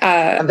mean,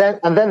 and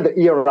then the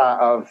era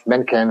of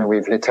Menken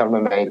with Little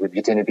Mermaid, with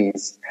Beauty and the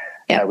Beast,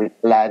 with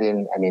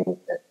Aladdin. I mean,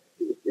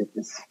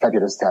 it's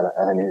fabulous.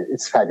 I mean,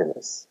 it's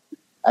fabulous.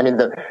 I mean,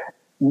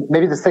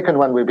 maybe the second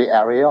one will be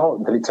Ariel,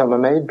 the Little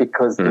Mermaid,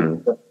 because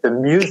the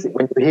music,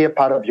 when you hear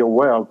Part of Your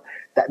World,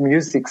 that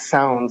music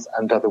sounds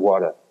under the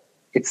water.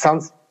 It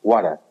sounds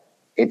water.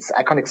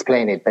 I can't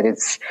explain it, but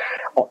it's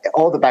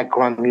all the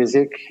background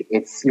music.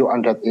 If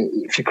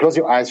you close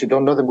your eyes, you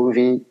don't know the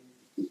movie,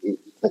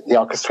 the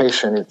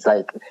orchestration, it's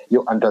like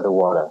you're under the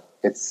water.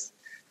 It's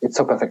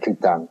so perfectly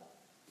done.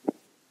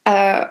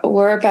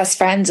 We're best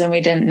friends, and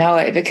we didn't know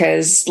it,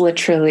 because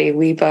literally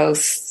we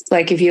both,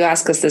 like, if you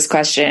ask us this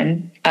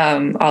question,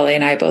 Ollie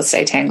and I both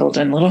say Tangled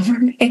and Little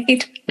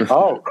Mermaid.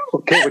 Oh,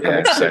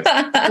 okay. So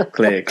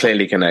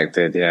clearly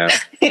connected. Yeah.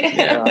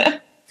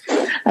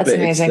 That's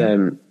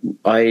amazing.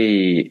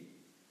 I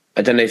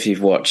don't know if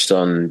you've watched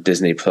on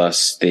Disney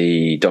Plus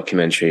the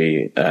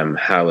documentary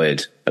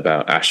Howard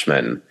about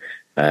Ashman,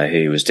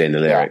 who was doing the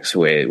lyrics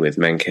with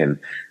Menken.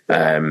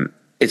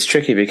 It's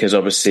tricky because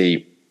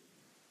obviously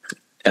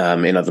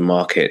in other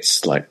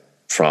markets like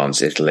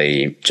France,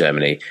 Italy,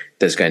 Germany,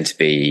 there's going to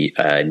be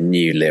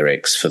new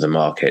lyrics for the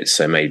market.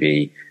 So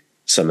maybe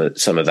some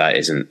of that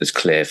isn't as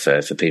clear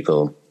for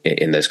people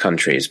in those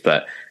countries.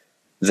 But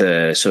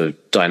the sort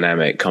of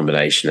dynamic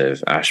combination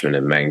of Ashman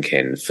and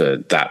Menken for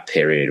that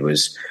period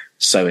was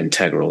so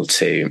integral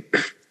to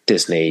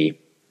Disney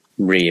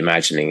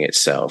reimagining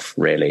itself,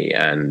 really,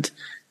 and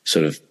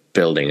sort of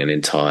building an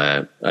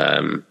entire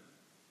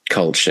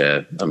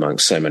culture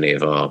amongst so many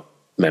of our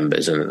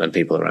members and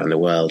people around the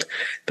world.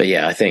 But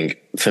yeah, I think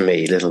for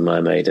me, Little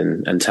Mermaid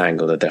and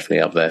Tangled are definitely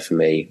up there for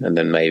me. And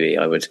then maybe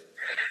I would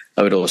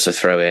also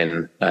throw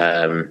in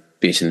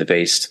Beauty and the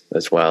Beast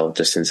as well,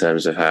 just in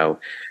terms of how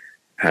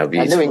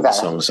beautiful the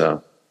songs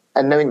are.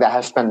 And knowing that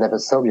Ashman never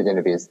saw Beauty and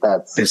the Beast,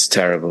 it's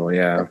terrible.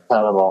 Yeah, it's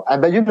terrible.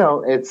 But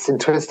it's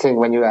interesting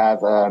when you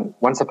have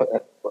Once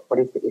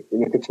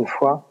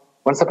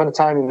Upon a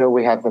Time,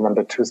 we have the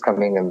number 2s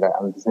coming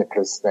on Disney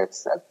Plus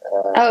next.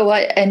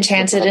 What,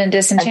 Enchanted and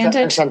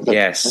Disenchanted? Enchanted.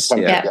 Yes.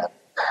 Yeah.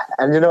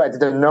 And I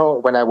didn't know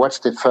when I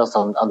watched it first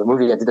on the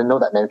movie. I didn't know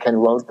that Menken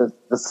wrote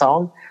the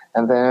song,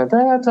 and then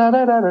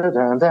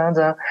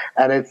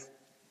and it's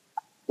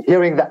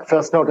hearing that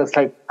first note. It's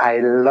like, I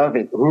love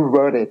it. Who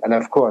wrote it? And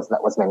of course,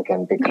 that was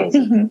Menken, because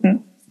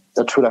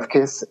The True Love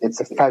Kiss.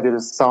 It's a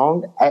fabulous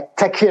song,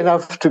 tacky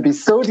enough to be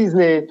so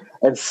Disney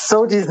and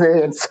so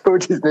Disney and so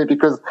Disney,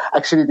 because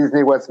actually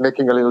Disney was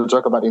making a little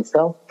joke about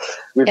itself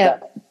with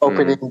that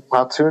opening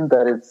cartoon.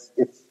 But it's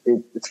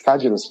it's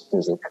fabulous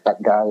music.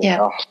 That guy.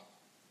 Yeah. Oh.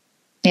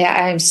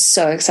 Yeah, I'm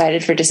so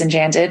excited for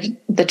Disenchanted.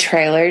 The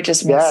trailer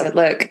just makes it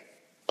look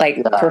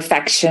like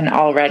perfection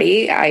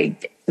already. I'm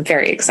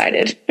very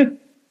excited.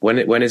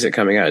 When is it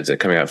coming out? Is it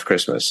coming out for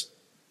Christmas?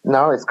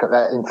 No, it's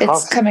in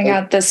France. It's coming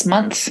out this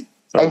month.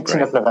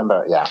 18th of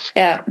November,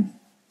 Yeah.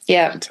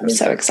 I'm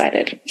so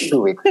excited.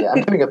 2 weeks. Yeah.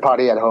 I'm doing a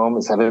party at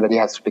home, so everybody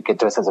has to get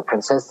dressed as a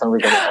princess, and we're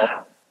going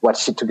to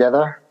watch it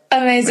together.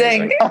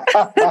 Amazing.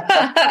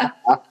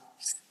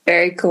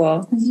 Very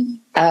cool.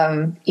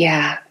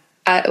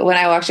 When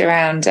I walked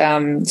around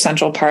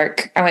Central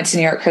Park, I went to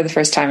New York for the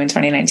first time in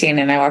 2019,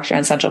 and I walked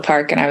around Central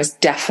Park, and I was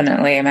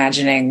definitely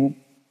imagining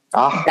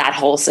that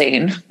whole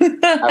scene.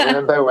 I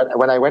remember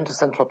when I went to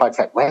Central Park, I was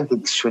like, where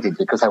did they shoot it?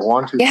 Because I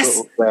want to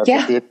go where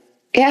they did.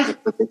 Yeah.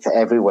 It's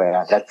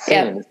everywhere. That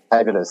scene is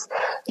fabulous.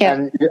 Yeah.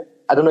 And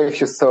I don't know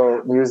if you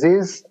saw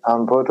Newsies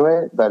on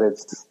Broadway, but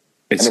it's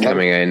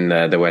coming in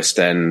the West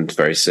End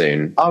very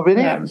soon. Oh,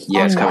 really? Yeah,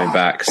 it's coming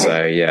back.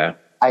 So, yeah.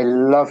 I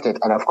loved it.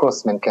 And of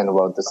course, Mencken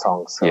wrote the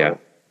song. So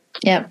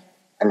yeah.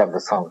 I love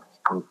the song.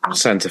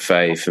 Santa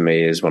Fe for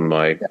me is one of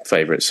my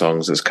favorite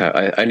songs.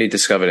 I only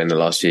discovered it in the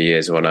last few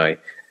years when I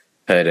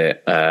heard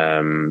it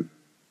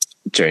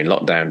during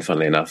lockdown,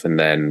 funnily enough. And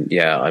then,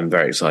 I'm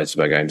very excited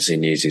about going to see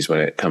Newsies when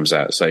it comes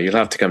out. So you'll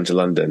have to come to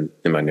London,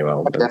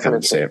 Emanuel, and come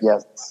and see it.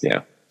 Yes.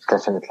 Yeah.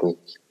 Definitely.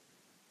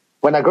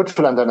 When I go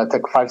to London, I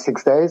take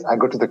 5-6 days. I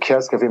go to the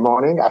kiosk every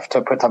morning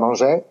after Pret a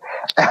Manger.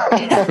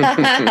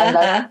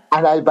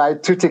 and I buy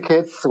 2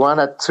 tickets, one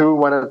at 2,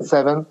 one at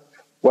 7.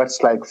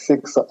 Watch like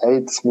 6 or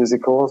 8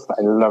 musicals.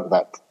 I love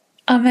that.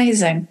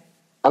 Amazing.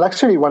 And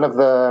actually, one of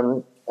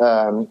the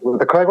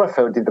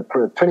choreographer who did the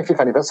 25th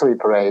anniversary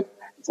parade,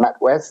 it's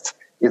Matt West,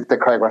 is the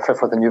choreographer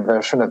for the new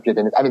version of Beauty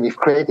and the Beast. I mean, he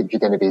created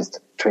Beauty and the Beast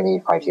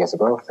 25 years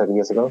ago, 30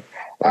 years ago.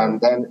 And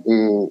then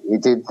he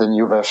did the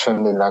new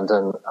version in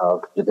London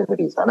of Beauty and the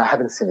Beast. And I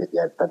haven't seen it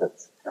yet, but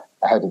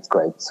I heard it's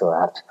great. So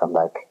I have to come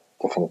back,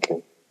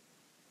 definitely.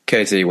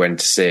 Katie went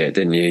to see it,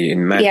 didn't you,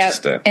 in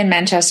Manchester? Yeah, in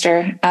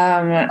Manchester.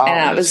 And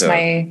that was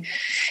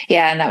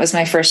that was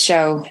my first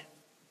show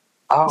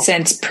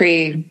since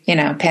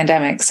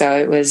pandemic. So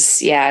it was,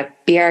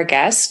 Be Our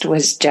Guest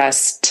was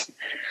just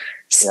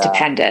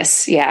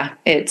stupendous. Yeah,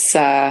 it's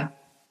a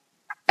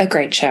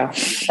great show.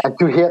 And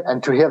to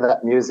hear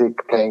that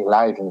music playing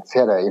live in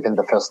theater, even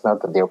the first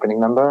note of the opening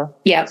number,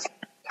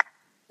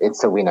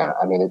 it's a winner.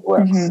 I mean, it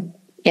works. Mm-hmm.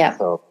 Yeah,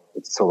 so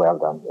it's so well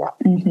done. Yeah.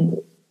 Mm-hmm.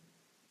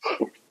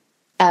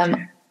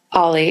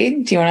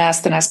 Ollie, do you want to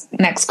ask the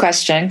next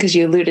question? Because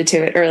you alluded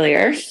to it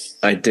earlier.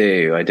 I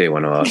do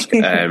want to ask.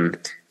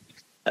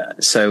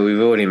 So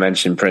we've already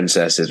mentioned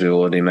princesses. We've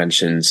already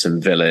mentioned some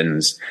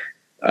villains.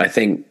 I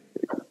think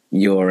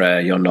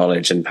your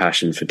knowledge and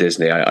passion for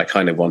Disney, I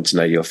kind of want to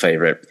know your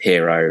favorite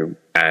hero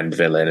and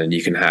villain, and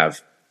you can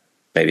have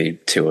maybe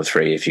 2 or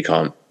 3 if you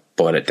can't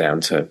boil it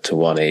down to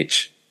one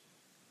each.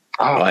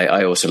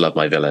 I also love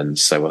my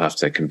villains, so we'll have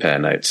to compare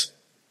notes.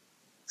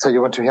 So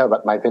you want to hear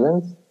about my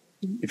villains?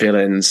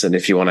 Villains, and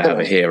if you want to have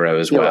a hero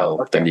as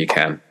well, then you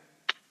can.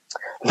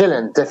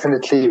 Villain,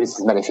 definitely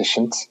Mrs.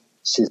 Maleficent.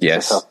 She's the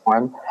first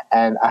one.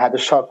 And I had a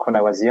shock when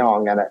I was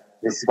young, and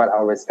this is what I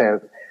always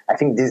felt. I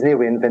think Disney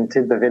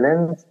reinvented the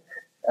villains.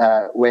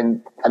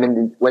 When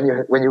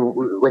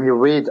you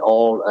read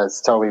all a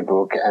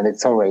storybook, and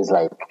it's always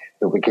like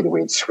the Wicked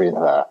Witch with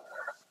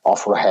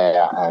awful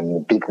hair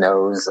and big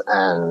nose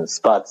and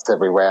spots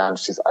everywhere, and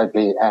she's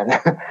ugly,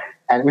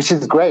 and which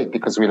is great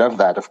because we love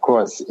that. Of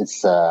course,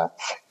 it's.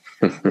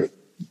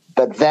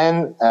 But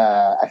then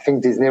I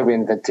think Disney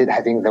reinvented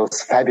having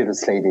those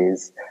fabulous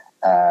ladies,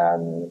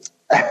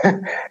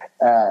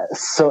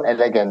 so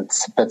elegant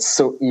but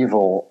so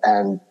evil,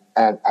 and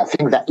I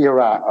think that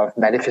era of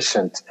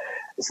Maleficent,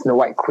 Snow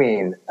White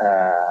Queen,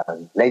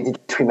 Lady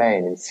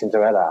Tremaine in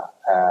Cinderella.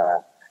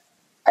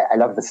 I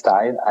love the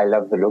style. I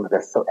love the look.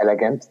 They're so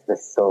elegant. They're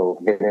so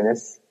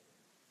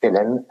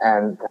villain.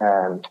 And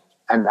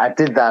I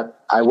did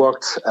that. I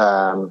worked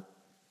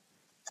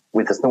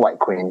with the Snow White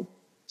Queen.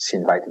 She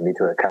invited me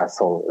to her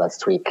castle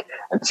last week,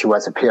 and she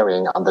was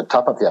appearing on the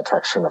top of the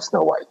attraction of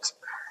Snow White.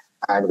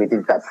 And we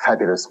did that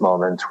fabulous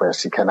moment where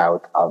she came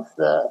out of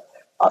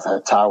her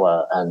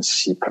tower and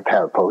she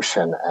prepared a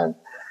potion, and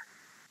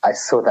I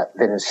saw that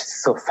villain.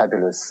 She's so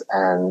fabulous.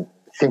 And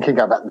thinking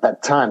about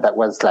that time, that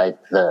was like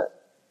the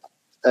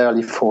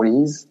early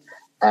 40s,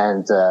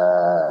 and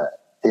the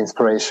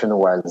inspiration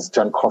was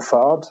John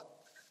Crawford.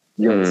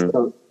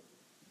 So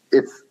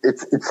it's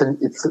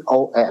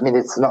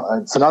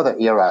another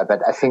era,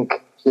 but I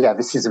think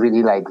this is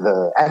really like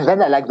and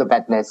then I like the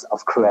badness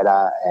of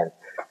Cruella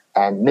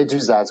and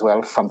Medusa as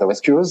well from the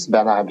Rescuers,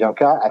 Bernard and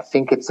Bianca. I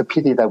think it's a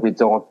pity that we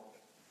don't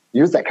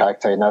use that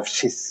character enough.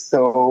 She's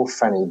so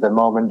funny. The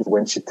moment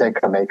when she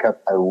takes her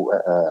makeup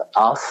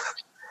off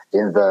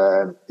on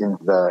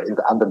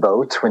the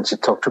boat when she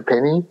talked to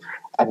Penny,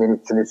 I mean,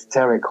 it's an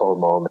hysterical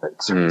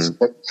moment. She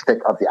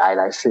takes off the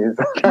eyelashes.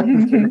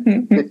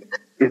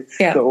 It's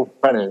so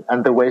funny.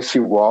 And the way she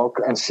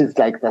walks, and she's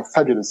like that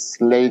fabulous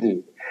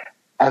lady.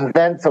 And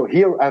then, so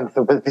here, and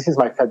so this is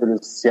my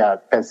fabulous,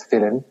 best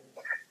villain.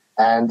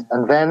 And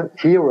then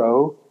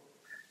Hero,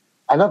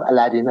 I love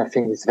Aladdin. I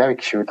think he's very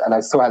cute. And I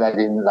saw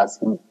Aladdin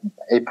last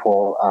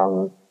April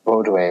on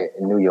Broadway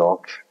in New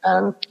York.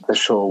 And the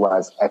show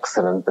was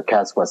excellent. The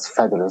cast was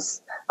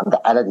fabulous. And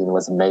the Aladdin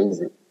was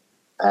amazing.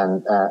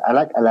 And I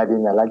like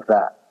Aladdin. I like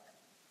that.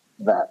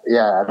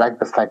 I like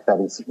the fact that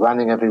he's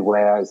running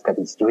everywhere. He's got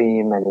his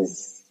dream and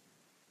he's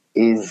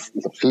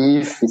a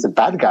thief. He's a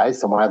bad guy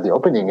somewhere at the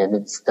opening, and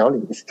he's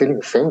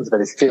stealing things, but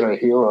he's still a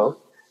hero.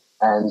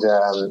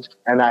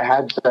 And I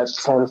had that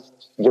chance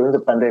during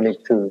the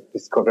pandemic to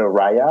discover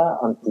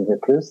Raya on Disney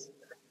Plus,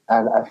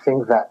 and I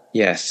think that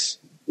yes,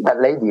 that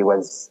lady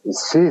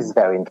she's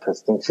very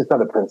interesting. She's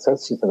not a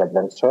princess; she's an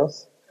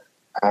adventurous,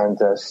 and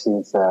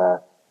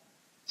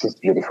she's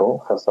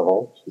beautiful. First of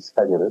all, she's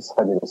fabulous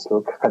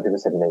look,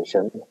 fabulous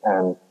animation,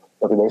 and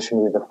the relation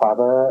with the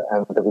father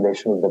and the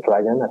relation with the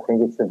dragon. I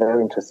think it's a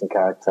very interesting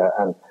character,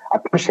 and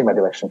I'm pushing my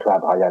direction to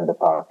have Raya in the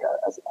park.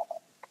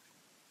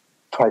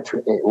 Try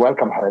to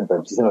welcome her in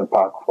the Disneyland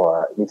Park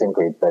for meet and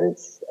greet, but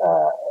it's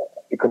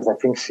because I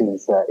think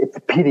she's. It's a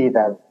pity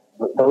that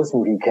those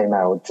movies came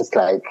out just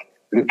like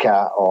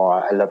Luca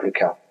or I Love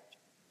Luca.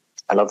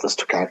 I love those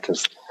two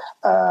characters.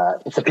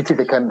 It's a pity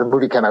the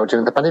movie came out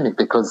during the pandemic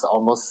because a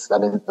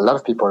lot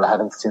of people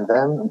haven't seen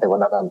them. They were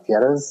not on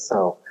theaters,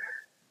 so.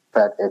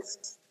 But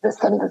this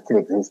kind of still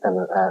exists,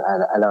 and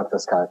I love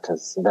those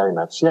characters very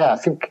much. Yeah, I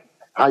think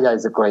Raya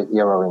is a great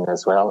heroine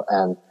as well,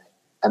 and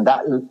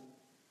that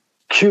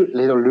cute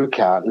little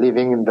Luca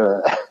living in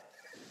the,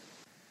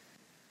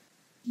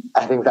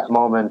 I think that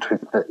moment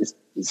with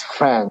his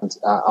friend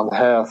on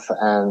Earth,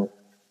 and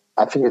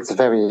I think it's a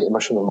very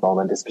emotional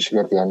moment, especially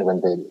at the end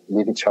when they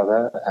leave each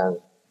other, and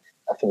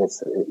I think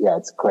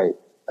it's great,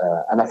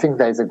 and I think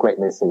there is a great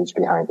message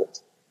behind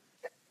it.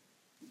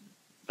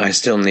 I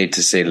still need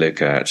to see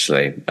Luca,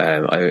 actually. I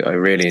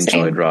really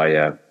enjoyed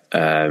Raya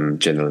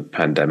during the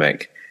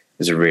pandemic. It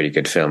was a really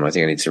good film. I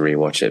think I need to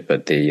rewatch it.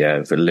 But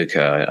for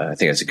Luca, I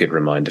think it's a good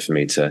reminder for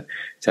me to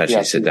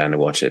actually sit down and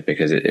watch it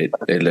because it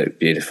looked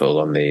beautiful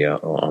on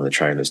the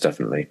trailers,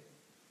 definitely.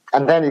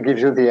 And then it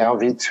gives you the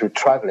envy to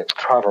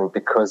travel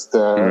because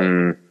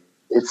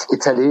it's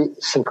Italy,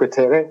 Cinque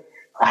Terre.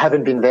 I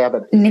haven't been there,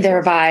 but neither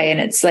have I,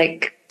 and it's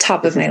like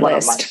top of my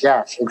list.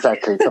 Yeah,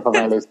 exactly. Top of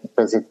my list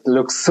because it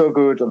looks so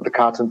good on the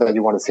cartoon that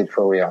you want to see it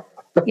for real.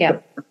 Yeah.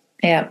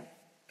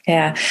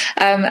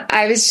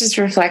 I was just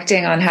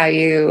reflecting on how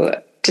you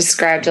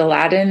described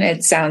Aladdin.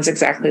 It sounds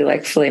exactly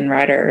like Flynn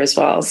Rider as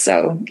well.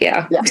 So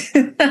yeah.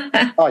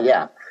 Oh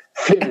yeah.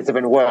 Flynn is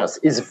even worse.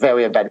 He's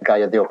very a bad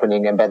guy at the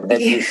opening, and then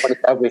you fall in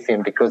love with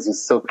him because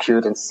he's so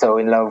cute and so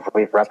in love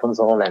with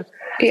Rapunzel, and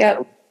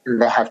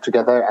they have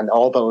together and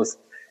all those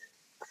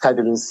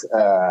fabulous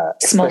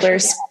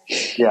smolders.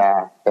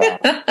 Yeah.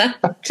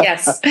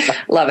 Yes,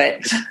 love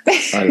it.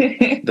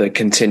 The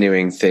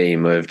continuing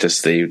theme of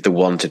just the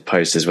wanted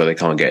posters where they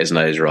can't get his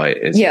nose right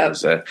is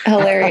hilarious.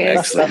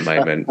 Excellent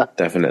moment,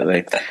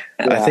 definitely.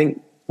 Yeah. I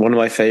think one of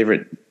my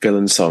favorite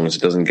villain songs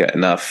that doesn't get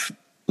enough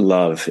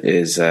love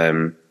is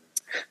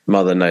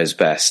Mother Knows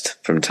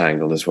Best from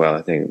Tangled as well.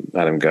 I think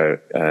Madame Go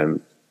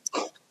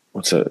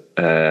what's her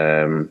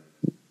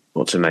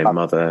name?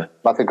 Mother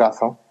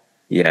Garson.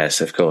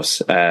 Yes, of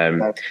course.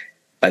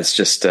 It's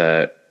just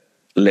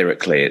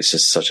lyrically, it's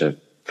just such a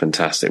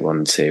fantastic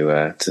one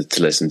to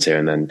listen to,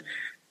 and then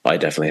I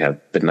definitely have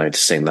been known to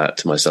sing that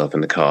to myself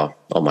in the car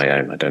on my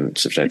own. I don't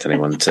subject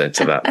anyone to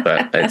that,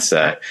 but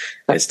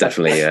it's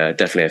definitely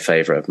a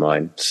favourite of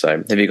mine.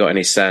 So, have you got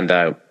any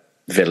standout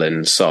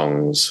villain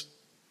songs?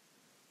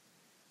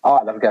 Oh,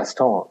 I love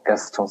Gaston.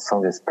 Gaston's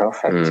song is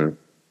perfect.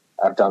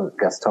 I've done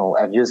Gaston.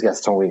 I've used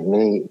Gaston with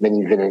many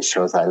villain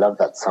shows. I love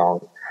that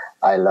song.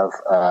 I love,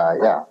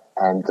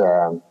 and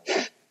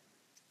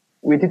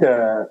we did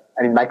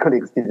my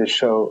colleagues did a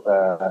show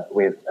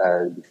with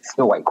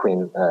Snow White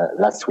Queen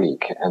last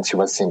week, and she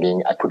was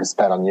singing "I Put a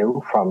Spell on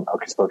You" from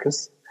Hocus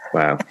Pocus.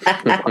 Wow.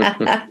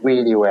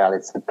 Really well.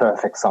 It's the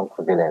perfect song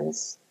for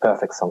villains.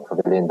 Perfect song for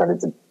villains, but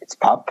it's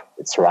pop,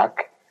 it's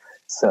rock,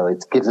 so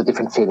it gives a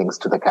different feelings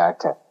to the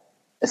character,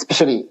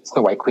 especially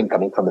Snow White Queen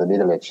coming from the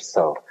Middle Age.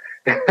 So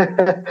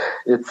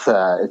it's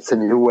a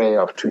new way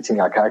of treating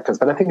our characters,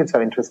 but I think it's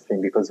very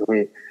interesting because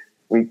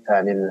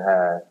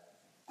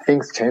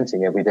things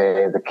changing every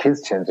day, the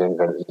kids changing,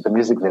 the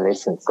music they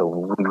listen. So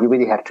we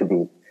really have to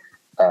be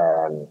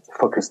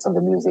focused on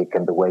the music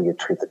and the way you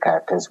treat the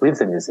characters with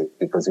the music,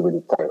 because it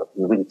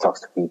really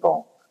talks to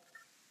people.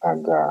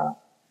 And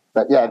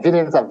but yeah,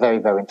 villains are very,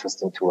 very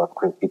interesting to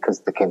work with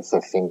because they can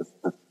say things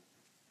that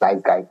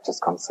nice guy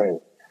just can't say.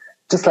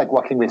 Just like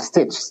working with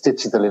Stitch.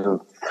 Stitch is a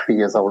little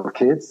 3-year-old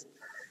kid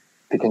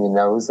picking your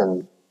nose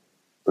and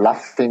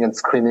laughing and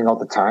screaming all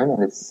the time.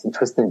 And it's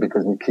interesting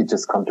because new kids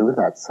just can't do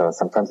that. So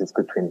sometimes it's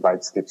good to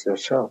invite Stitch to a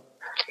show.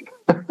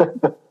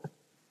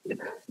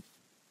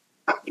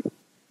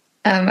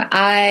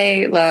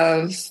 I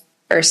love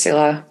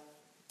Ursula.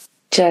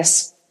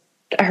 Just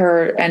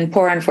her and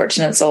Poor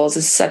Unfortunate Souls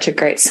is such a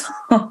great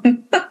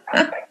song.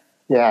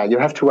 Yeah, you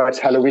have to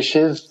watch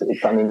Aloysius.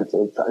 It's on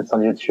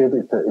YouTube.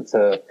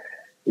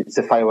 It's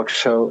a fireworks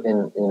show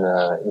in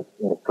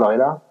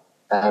Florida,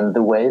 and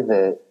the way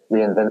they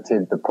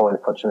reinvented the Poor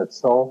Unfortunate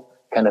Soul,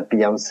 kind of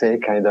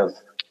Beyonce, kind of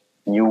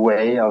new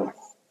way of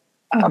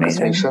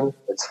orchestration.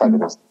 It's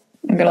fabulous.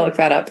 I'm gonna look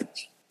that up.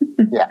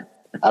 Yeah,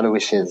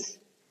 Aloysius,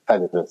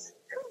 fabulous.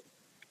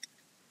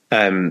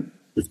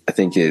 I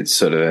think it's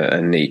sort of a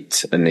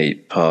neat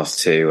path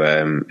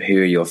to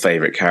who are your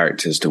favorite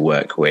characters to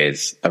work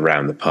with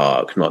around the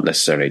park, not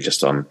necessarily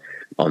just on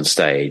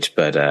stage,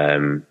 but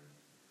who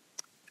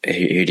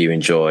do you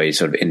enjoy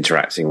sort of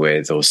interacting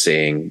with or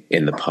seeing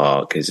in the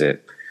park? Is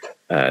it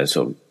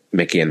sort of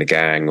Mickey and the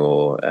gang,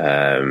 or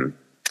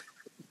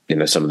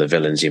some of the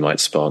villains you might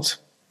spot?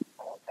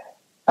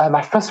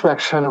 My first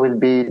reaction will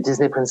be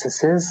Disney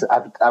princesses.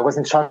 I was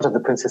in charge of the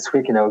Princess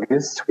Week in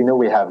August. We know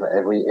we have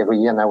every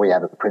year now we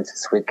have a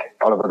Princess Week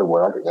all over the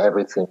world,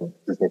 everything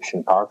Disney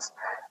theme parks.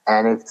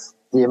 And it's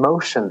the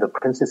emotion the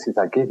princesses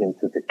are giving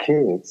to the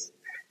kids.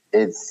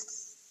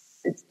 It's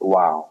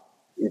wow.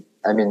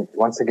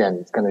 Once again,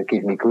 it's going to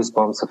give me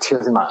goosebumps or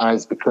tears in my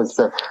eyes because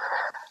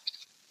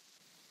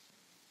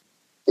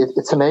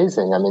it's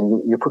amazing. I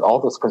mean, you put all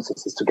those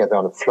princesses together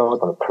on a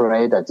float, on a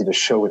parade. I did a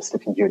show with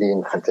Sleeping Beauty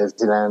in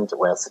Fantasyland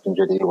where Sleeping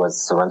Beauty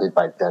was surrounded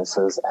by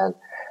dancers, and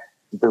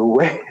the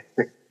way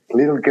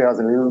little girls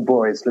and little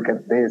boys look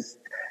at this,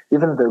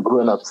 even the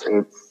grown-ups,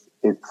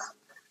 it's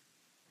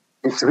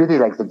really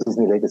like the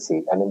Disney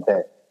legacy. I mean,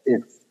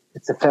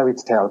 it's a fairy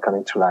tale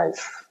coming to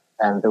life,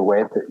 and the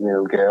way that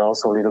little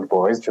girls or little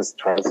boys just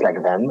dress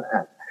like them,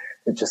 and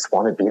they just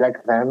want to be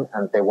like them,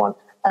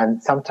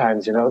 and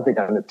sometimes, they're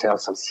going to tell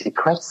some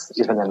secrets,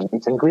 even in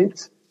meet and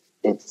greet.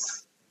 You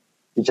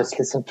just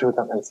listen to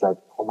them and it's like,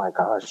 oh my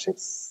gosh, it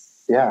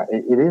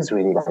is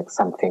really like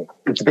something.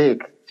 It's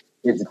big,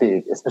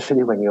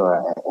 especially when you're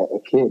a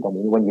kid. I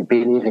mean, when you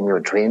believe in your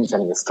dreams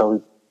and your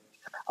story,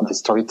 on the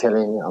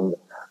storytelling, on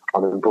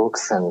the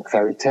books and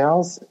fairy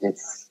tales,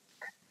 it's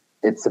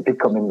a big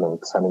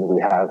commitment. I mean,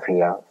 we have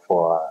here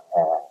for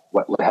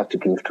what we have to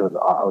give to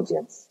our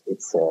audience.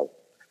 It's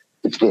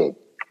big.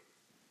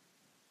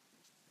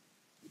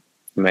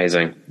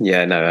 Amazing.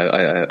 Yeah, no,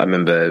 I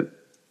remember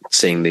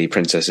seeing the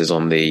princesses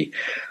on the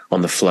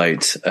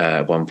float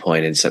at one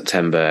point in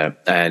September,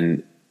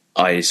 and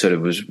I sort of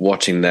was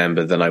watching them,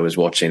 but then I was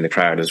watching the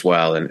crowd as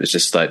well, and it was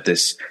just like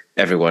this.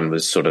 Everyone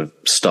was sort of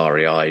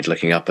starry-eyed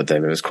looking up at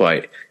them. It was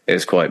quite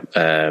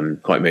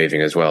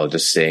moving as well,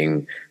 just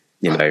seeing,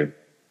 the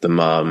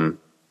mum,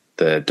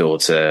 the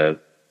daughter,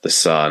 the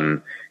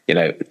son,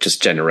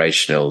 just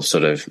generational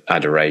sort of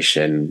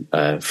adoration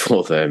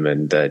for them,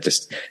 and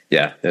there's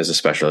a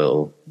special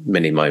little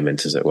mini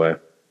moment, as it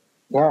were.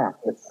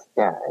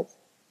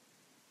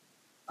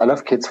 I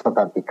love kids for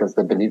that because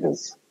they're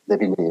believers. They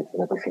believe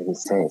in everything we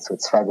say, so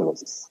it's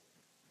fabulous.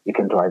 You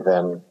can drive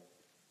them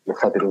a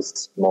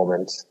fabulous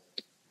moment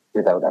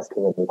without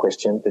asking any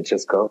question. They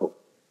just go.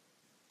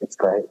 It's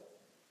great.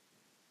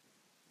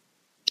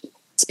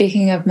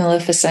 Speaking of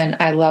Maleficent,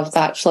 I love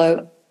that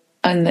float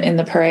in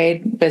the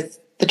parade with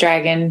the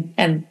dragon,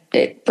 and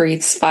it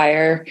breathes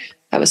fire.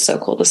 That was so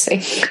cool to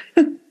see.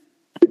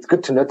 It's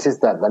good to notice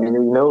that. I mean,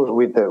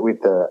 with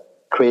the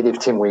creative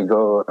team, we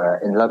go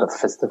in a lot of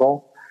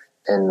festivals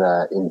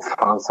in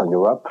France and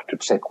Europe to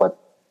check what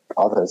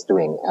others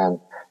doing, and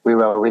we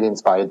were really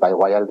inspired by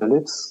Royal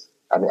Deluxe.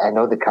 I mean, I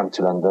know they come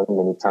to London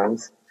many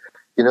times.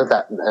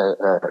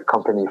 That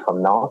company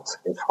from Nantes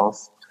in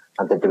France,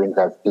 and they're doing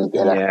that big.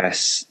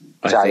 Yes,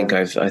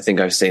 I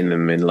think I've seen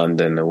them in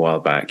London a while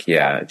back.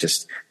 Yeah,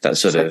 just that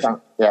sort of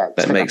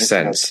that makes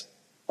sense.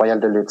 Royal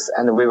Deluxe,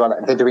 and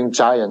they're doing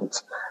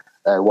giant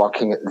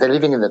walking. They're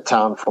living in the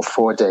town for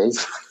 4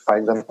 days, for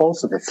example.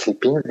 So they're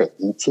sleeping, they're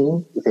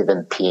eating, they're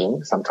then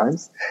peeing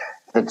sometimes.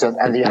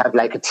 And you have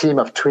like a team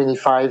of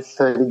 25,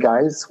 30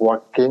 guys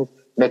walking,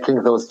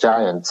 making those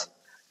giants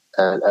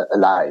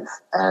alive,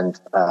 and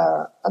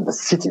the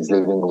city's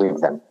living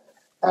with them.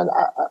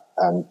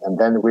 And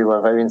then we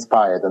were very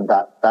inspired, and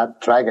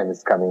that dragon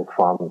is coming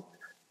from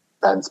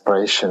the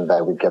inspiration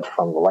that we get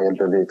from Royal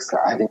Deluxe.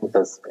 I think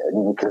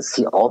you can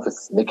see all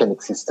this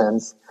mechanic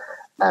systems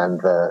and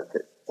the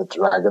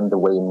dragon, the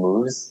way it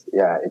moves.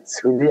 Yeah,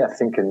 it's really, I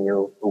think, a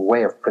new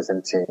way of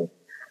presenting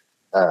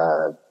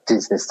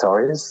Disney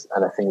stories,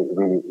 and I think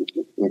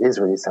it is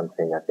really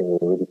something. I think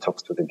it really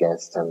talks to the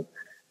guest, and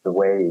the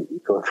way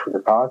you go through the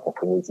park, I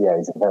think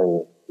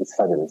it's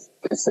fabulous.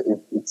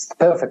 It's the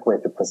perfect way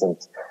to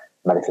present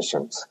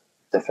Maleficent,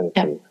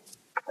 definitely.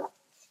 Yeah.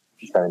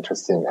 It's very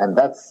interesting. And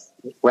that's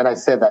when I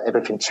say that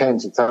everything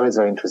changed, it's always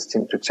very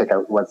interesting to check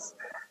out what's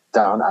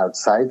down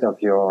outside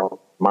of your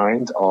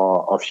mind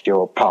or of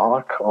your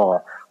park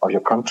or of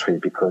your country,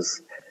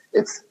 because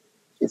it's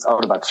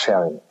all about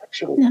sharing,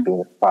 actually,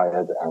 being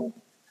inspired and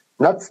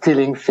not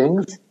stealing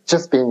things,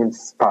 just being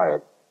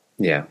inspired.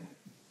 Yeah.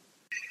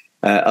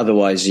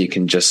 Otherwise, you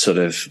can just sort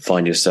of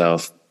find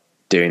yourself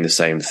doing the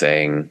same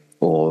thing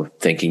or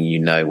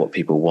thinking what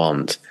people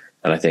want.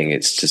 And I think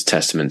it's just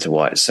testament to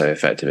why it's so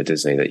effective at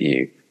Disney that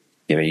you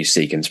you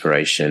seek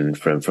inspiration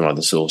from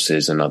other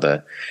sources and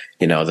other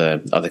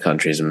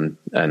countries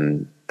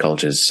and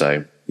cultures.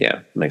 So yeah,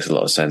 it makes a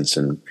lot of sense,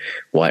 and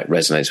why it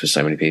resonates with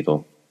so many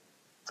people.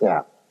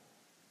 Yeah.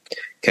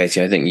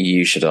 Katie, I think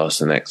you should ask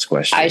the next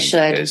question. I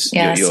should. Because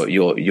yes.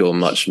 you're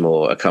much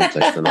more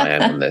accomplished than I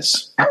am on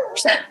this.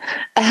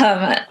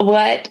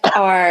 What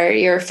are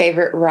your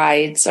favorite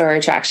rides or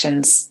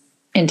attractions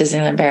in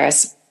Disneyland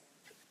Paris?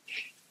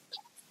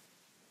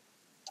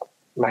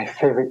 My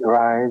favorite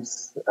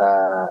rides,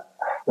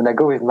 when I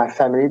go with my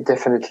family,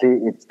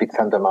 definitely it's Big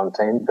Thunder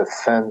Mountain. The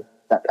fun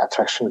that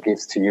attraction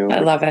gives to you. I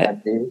love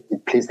it. Family.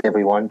 It pleased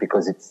everyone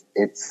because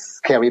it's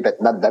scary,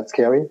 but not that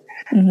scary.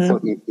 Mm-hmm. So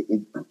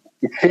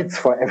it fits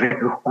for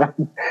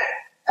everyone.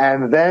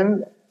 And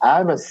then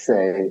I must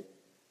say,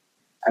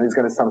 and it's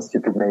going to sound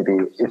stupid maybe,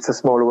 it's a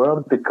small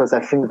world, because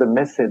I think the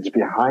message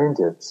behind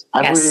it,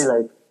 I really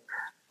like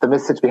the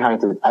message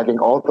behind it. I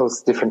think all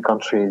those different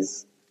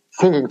countries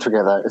singing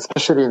together,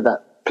 especially in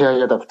that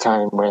period of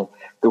time when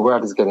the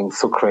world is getting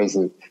so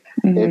crazy.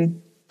 Mm-hmm.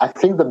 I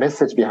think the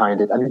message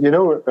behind it,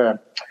 and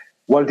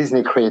Walt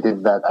Disney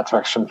created that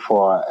attraction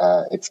for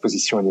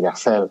Exposition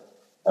Universelle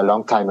a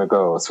long time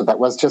ago. So that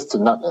was just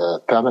not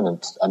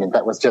permanent. I mean,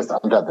 that was just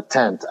under the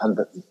tent, and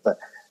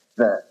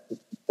the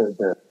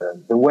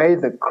way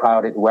the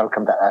crowd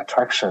welcomed that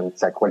attraction.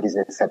 It's like Walt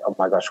Disney said, "Oh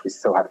my gosh, we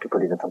so have to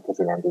put it in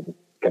Disneyland in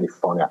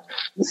California."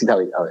 You see how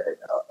it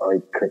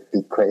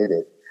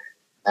created.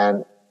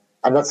 And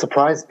I'm not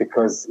surprised,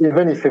 because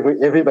even if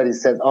everybody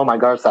says, "Oh my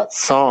gosh, that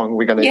song,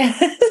 we're gonna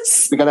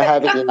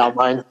have it in our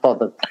mind for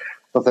the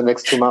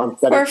next 2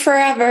 months or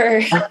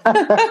forever."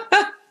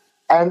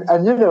 and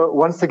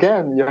once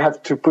again, you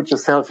have to put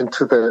yourself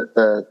into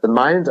the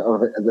mind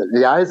of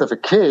the eyes of a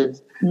kid,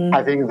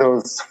 having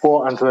those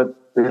 400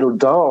 little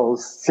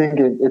dolls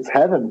singing. It's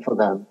heaven for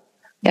them.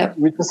 Yep.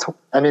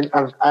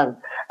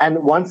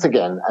 And once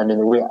again,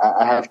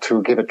 I have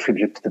to give a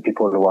tribute to the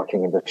people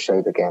walking in the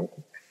shade again.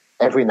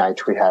 Every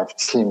night we have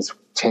teams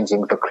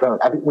changing the clothes.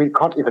 We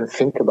can't even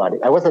think about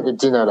it. I was at a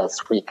dinner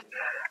last week,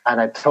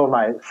 and I told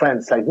my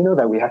friends,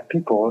 that we have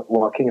people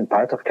working in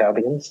Pirates of the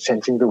Caribbean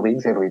changing the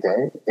wigs every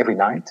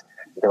night.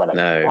 They were like,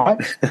 no.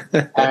 What?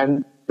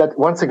 But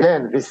once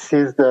again, this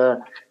is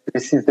the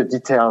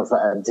details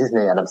at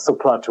Disney, and I'm so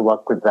proud to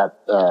work with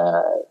that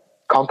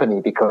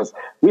company, because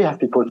we have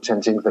people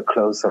changing the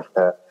clothes of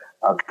the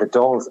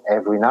dolls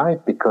every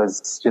night,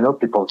 because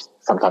people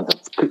sometimes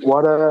split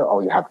water,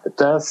 or you have the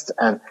dust,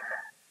 and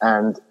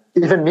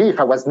even me, if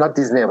I was not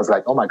Disney, I was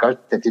like, oh my God,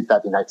 they did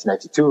that in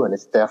 1992 and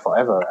it's there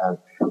forever.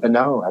 But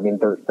no,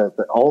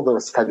 all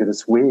those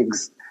fabulous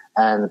wigs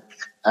and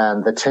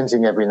the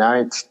changing every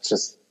night,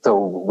 just so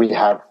we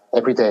have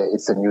every day,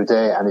 it's a new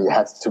day, and it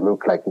has to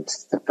look like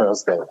it's the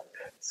first day.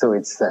 So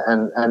it's,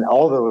 and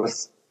all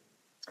those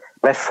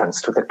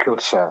reference to the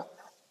culture,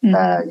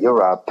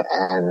 Europe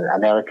and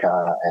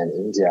America and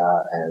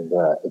India and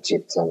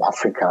Egypt and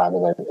Africa.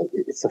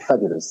 It's a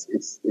fabulous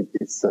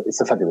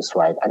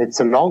ride, and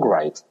it's a long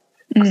ride.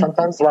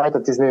 Sometimes ride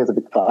at Disney is a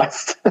bit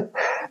fast,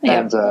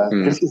 and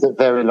this is a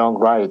very long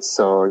ride.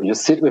 So you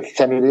sit with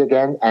family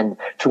again, and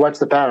to watch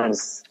the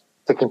parents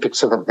taking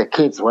pictures of the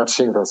kids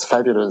watching those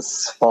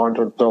fabulous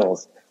 400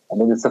 dolls.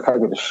 It's a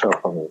fabulous show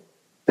for me.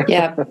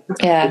 Yeah.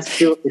 It's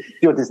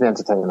pure Disney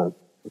entertainment.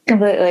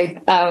 Completely.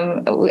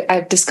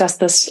 I've discussed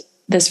this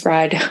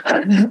ride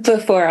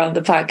before on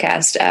the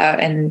podcast,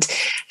 and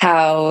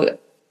how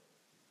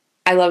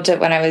I loved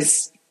it when I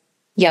was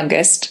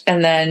youngest,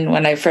 and then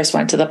when I first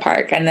went to the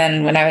park, and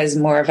then when I was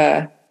more of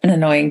an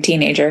annoying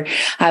teenager,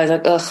 I was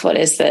like, ugh, what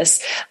is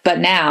this? But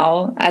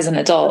now, as an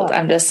adult,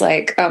 I'm just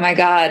like, oh my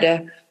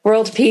God,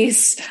 world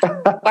peace.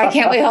 Why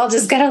can't we all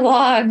just get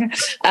along?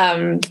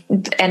 And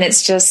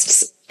it's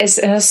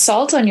an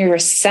assault on your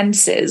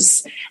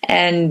senses.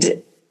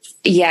 And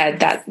yeah,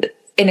 that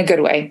in a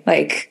good way.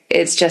 Like,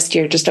 it's just,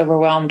 you're just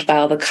overwhelmed by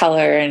all the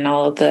color and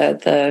all of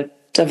the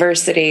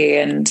diversity,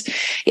 and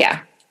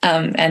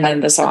and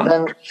then the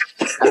song.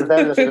 And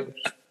then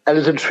a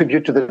little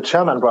tribute to the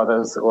Sherman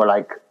brothers, who were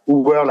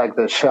like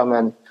the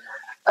Sherman,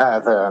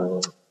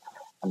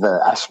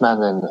 the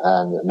Ashman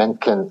and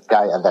Menken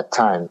guy at that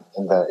time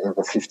in the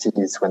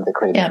 50s, when they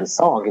created the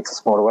song. It's a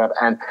Small World,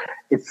 and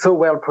it's so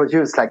well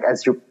produced. Like,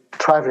 as you're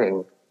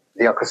traveling,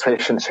 the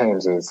orchestration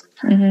changes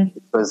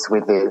because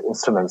with the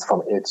instruments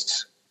from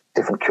each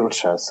different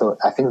culture. So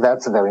I think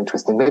that's very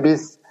interesting. Maybe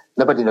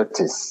nobody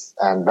noticed,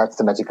 and that's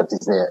the magic of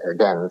Disney.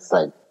 Again, it's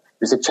like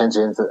music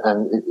changes,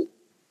 and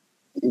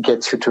it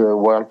gets you to a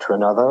world to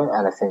another.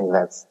 And I think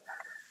that's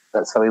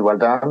very well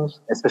done,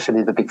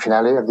 especially the big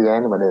finale at the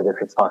end, when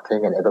everything's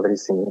sparkling and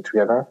everybody's singing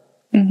together.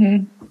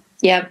 Mm-hmm.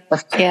 Yep.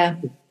 Yeah.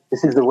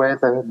 This is the way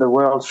the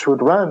world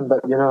should run,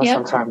 but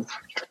sometimes.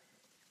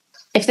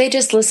 If they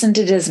just listened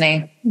to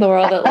Disney, the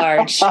world at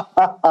large,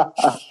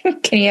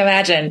 can you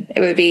imagine? It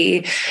would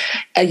be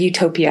a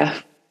utopia.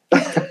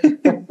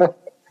 I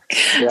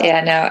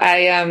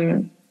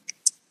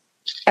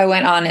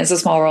went on It's a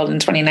Small World in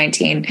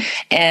 2019,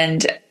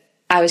 and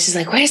I was just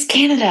like, where's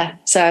Canada?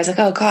 So I was like,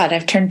 oh God,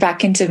 I've turned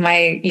back into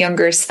my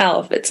younger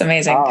self. It's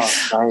amazing. Oh,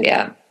 nice.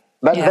 Yeah.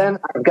 But then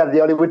I've got the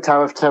Hollywood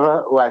Tower of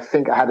Terror, where I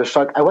think I had a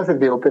shock. I was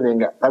at the opening.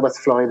 That was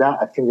Florida,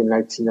 I think in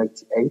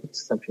 1998,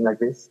 something like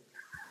this.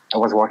 I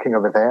was working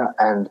over there,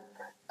 and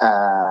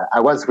I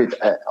was with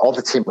all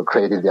the team who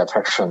created the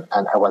attraction,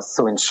 and I was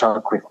so in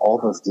shock with all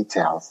those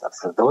details. I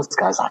said, those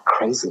guys are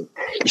crazy.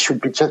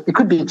 It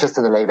could be just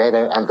an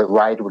elevator, and the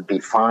ride would be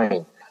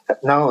fine.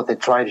 But no, they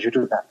drive you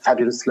to that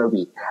fabulous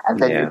lobby, and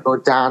then you go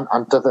down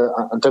under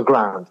the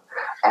underground,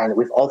 and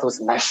with all those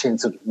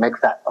machines to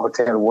make that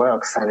hotel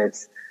works, and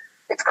it's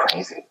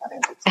crazy.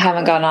 I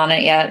haven't gone on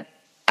it yet.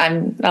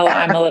 I'm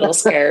a little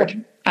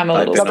scared. I've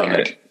been on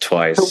it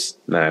twice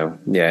now.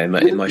 Yeah,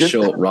 in my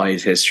short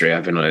ride history,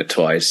 I've been on it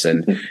twice.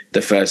 And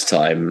the first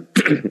time,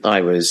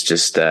 I was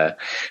just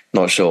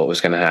not sure what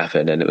was going to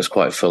happen, and it was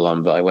quite full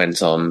on. But I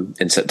went on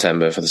in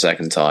September for the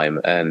second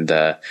time, and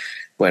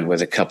went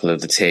with a couple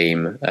of the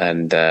team.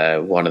 And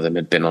one of them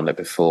had been on it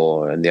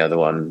before, and the other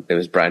one, it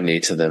was brand new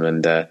to them.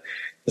 And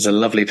there's a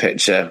lovely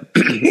picture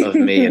of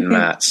me and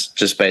Matt,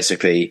 just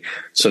basically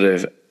sort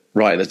of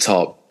right at the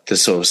top,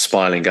 just sort of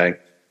smiling, going,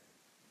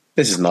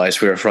 this is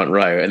nice, we're a front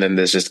row. And then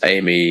there's just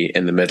Amy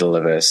in the middle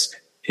of us,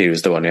 who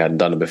was the one who hadn't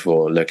done it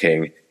before,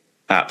 looking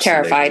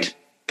absolutely terrified,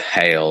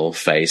 pale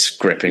face,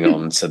 gripping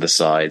on to the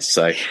sides.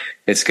 So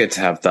it's good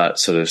to have that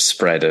sort of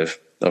spread of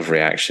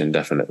reaction,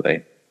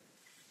 definitely.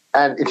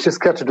 And if you're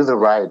scared to do the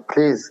ride,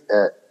 please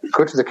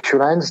go to the queue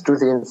lines, do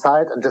the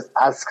inside, and just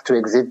ask to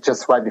exit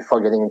just right before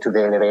getting into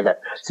the elevator,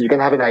 so you can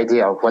have an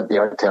idea of what the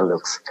hotel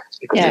looks,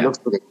 because it looks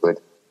really good.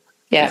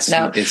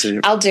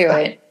 I'll do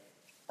it.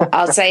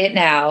 I'll say it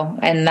now,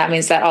 and that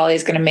means that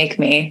Ollie's going to make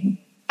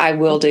me. I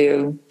will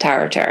do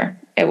Tower of Terror.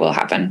 It will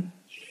happen.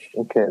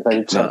 Okay,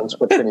 then challenge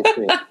for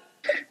 23.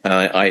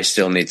 I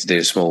still need to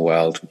do Small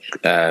World.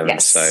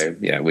 So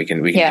yeah, we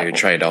can do a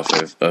trade off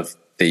of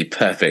the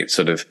perfect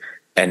sort of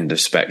end of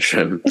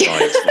spectrum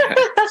ride.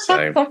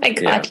 So, oh my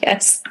God,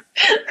 yes.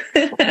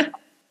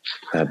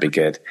 That'd be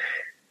good.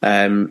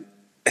 I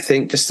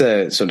think just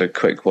a sort of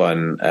quick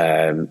one.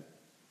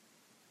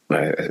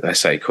 I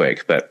say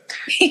quick, but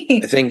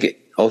I think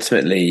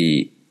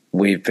ultimately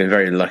we've been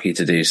very lucky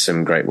to do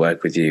some great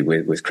work with you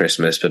with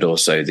Christmas, but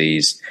also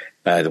these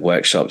the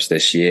workshops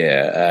this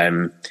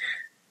year.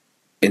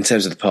 In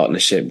terms of the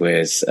partnership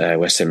with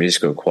West End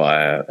Musical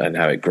Choir and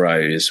how it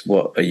grows,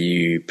 what are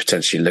you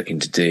potentially looking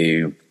to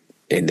do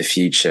in the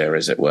future,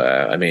 as it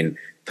were? I mean,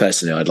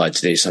 personally, I'd like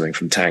to do something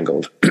from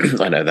Tangled.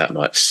 I know that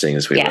much, seeing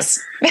as we were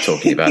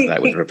talking about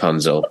that with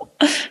Rapunzel.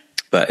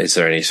 But is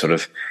there any sort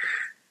of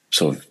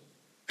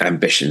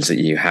ambitions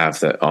that you have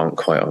that aren't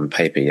quite on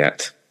paper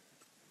yet?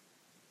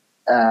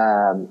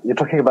 You're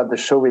talking about the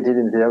show we did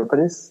in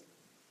Indianapolis?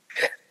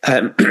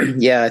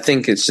 Yeah, I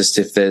think it's just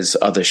if there's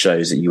other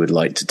shows that you would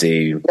like to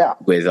do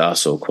with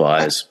us or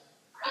choirs.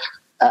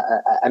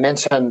 I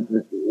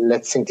mentioned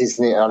Let's Sing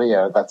Disney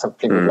earlier. That's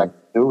something we'd like to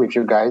do with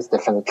you guys,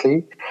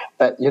 definitely.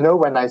 But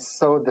when I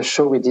saw the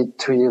show we did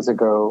 2 years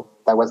ago,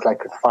 that was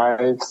like a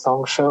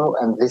 5-song show,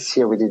 and this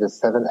year we did a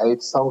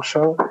 7-8-song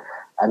show.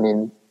 I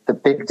mean, the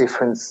big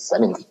difference,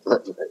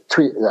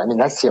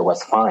 last year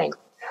was fine,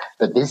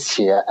 but this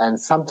year, and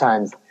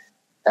sometimes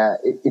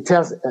it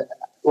tells,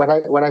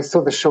 when I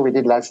saw the show we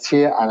did last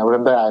year, and I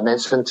remember I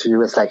mentioned to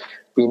you, it's like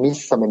we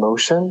missed some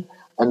emotion,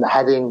 and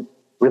having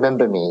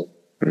Remember Me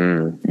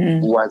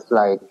was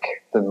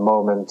like the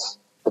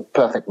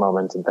perfect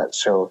moment in that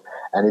show.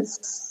 And it's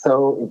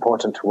so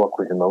important to work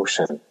with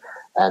emotion.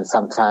 And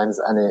sometimes,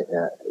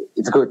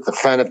 it's good, the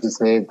fun of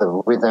Disney, the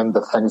rhythm,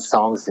 the funny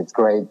songs, it's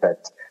great,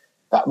 but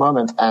that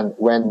moment, and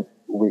when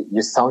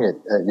you sang it,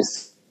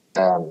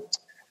 on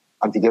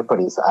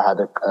Videopolis, I had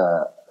a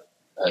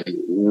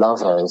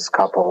lovers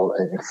couple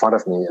in front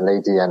of me, a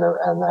lady and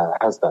a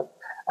husband,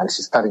 and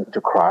she's starting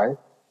to cry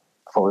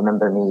for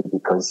Remember Me,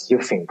 because you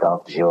think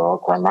of your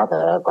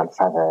grandmother,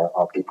 grandfather,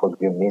 or people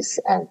you miss,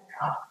 and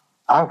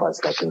I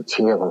was like in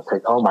tears. I was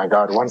like, oh my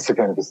God, once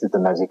again, this is the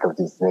magic of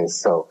Disney.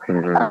 So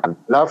I'd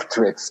love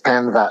to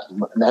expand that.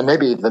 And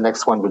maybe the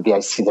next one would be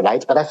I See the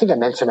Light. But I think I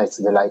mentioned I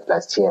See the Light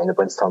last year in the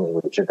brainstorming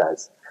with you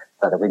guys,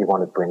 that I really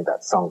want to bring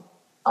that song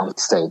on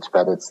stage.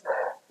 But it's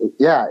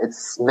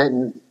it's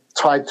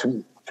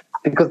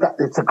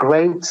a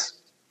great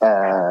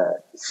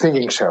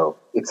singing show.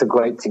 It's a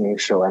great singing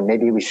show. And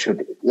maybe we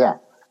should,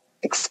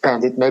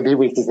 expand it. Maybe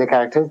with Disney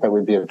characters, that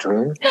would be a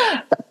dream.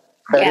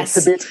 But it's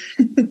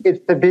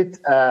a bit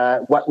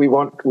what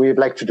we'd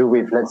like to do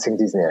with Let's Sing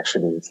Disney,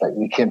 actually. It's like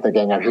Mickey and the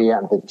gang are here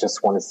and they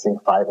just want to sing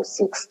 5 or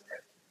 6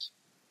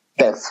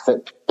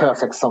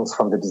 perfect songs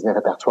from the Disney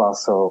repertoire.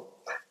 So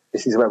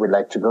this is where we'd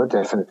like to go,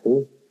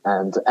 definitely.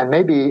 And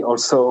maybe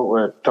also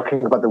we're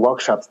talking about the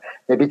workshops,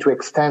 maybe to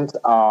extend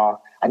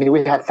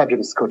we have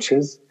fabulous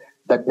coaches,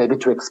 but maybe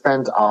to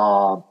expand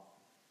our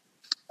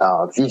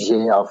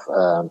vivier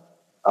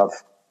of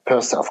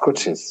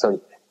coaches.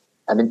 So,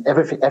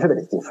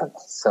 everybody's different.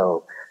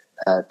 So,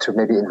 to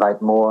maybe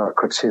invite more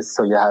coaches,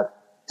 so you have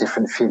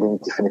different feeling,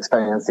 different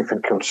experience,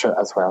 different culture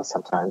as well.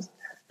 Sometimes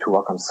to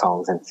work on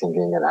songs and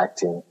singing and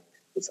acting,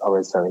 it's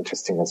always very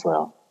interesting as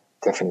well.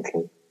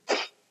 Definitely.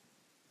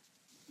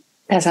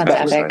 That sounds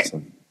epic.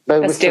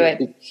 But Let's do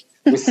it.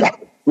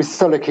 we're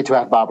so lucky to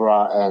have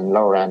Barbara and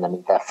Lauren. I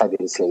mean, they're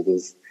fabulous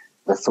ladies.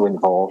 They're so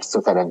involved,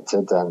 so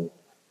talented,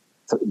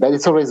 but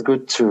it's always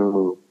good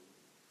to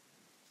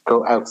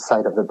go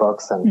outside of the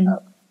box and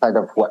outside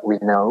of what we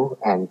know,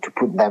 and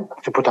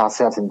to put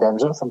ourselves in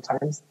danger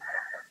sometimes,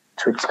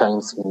 to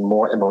experience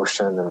more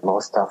emotion and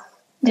more stuff.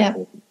 Yeah.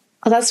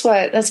 Well, that's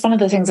one of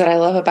the things that I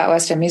love about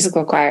West End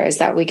Musical Choir, is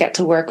that we get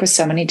to work with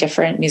so many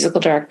different musical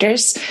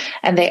directors,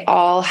 and they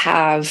all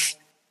have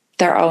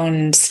their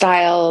own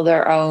style,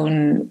 their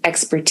own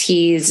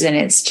expertise. And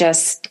it's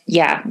just,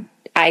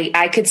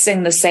 I could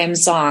sing the same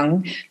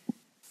song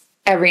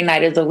every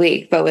night of the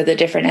week, but with a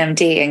different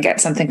MD, and get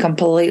something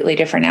completely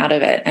different out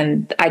of it.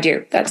 And I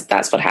do.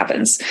 That's what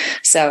happens.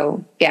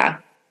 So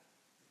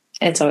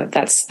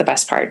that's the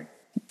best part.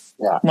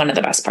 Yeah. One of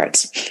the best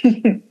parts.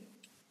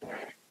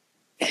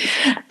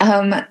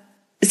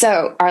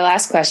 So our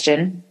last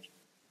question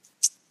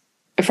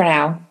for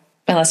now,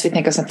 unless we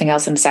think of something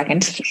else in a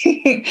second,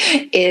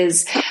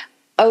 is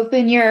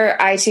open your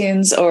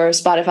iTunes or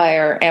Spotify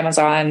or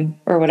Amazon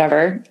or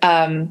whatever,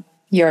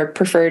 your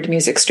preferred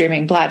music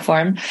streaming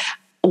platform.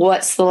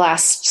 What's the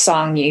last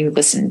song you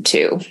listened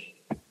to?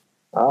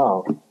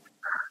 Oh,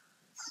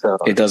 so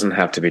it doesn't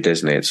have to be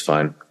Disney. It's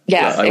fine.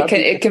 Yeah,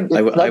 it can.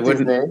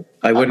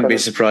 I wouldn't be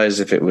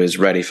surprised if it was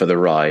 "Ready for the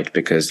Ride,"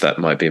 because that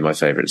might be my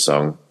favorite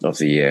song of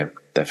the year.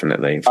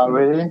 Definitely. Oh,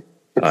 really?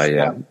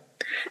 Yeah.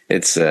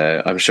 It's.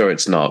 I'm sure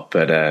it's not,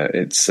 but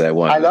it's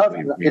one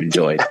we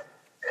enjoyed.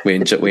 We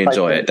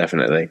enjoy it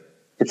definitely.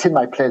 It's in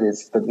my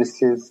playlist, but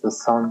this is the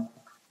song.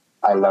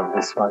 I love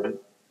this one.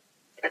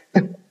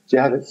 Do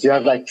you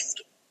have like?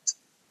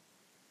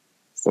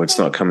 Well, it's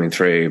not coming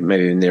through.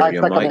 Maybe near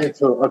your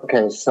mic.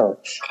 Okay, so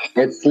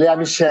it's Lea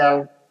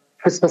Michele,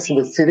 "Christmas in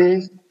the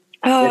City."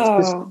 Oh.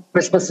 It's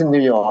Christmas in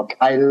New York.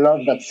 I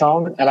love that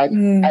song, and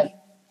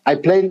I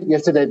played it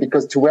yesterday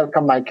because to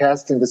welcome my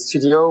cast in the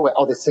studio, where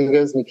all the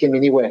singers, Nikki and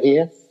Minnie, were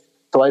here.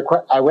 So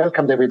I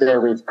welcomed every day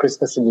with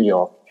 "Christmas in New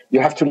York." You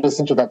have to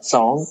listen to that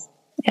song.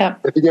 Yeah.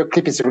 The video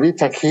clip is really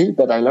tacky,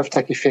 but I love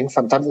tacky things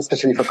sometimes,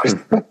 especially for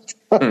Christmas.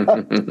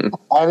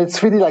 And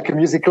it's really like a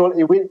musical.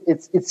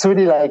 It's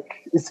really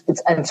like, it's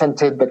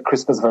Enchanted, but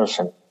Christmas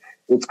version.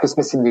 It's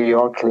 "Christmas in New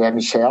York," Lea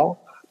Michele.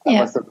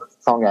 That was the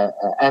song.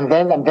 And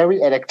then I'm very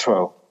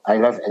electro. I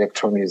love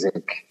electro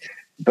music.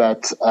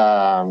 But,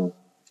 and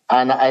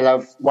I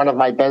love, one of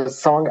my best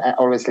songs I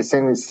always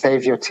listen is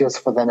 "Save Your Tears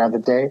for Another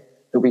Day,"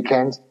 The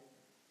Weeknd.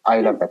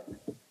 I love that.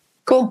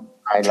 Cool.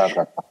 I love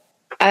that.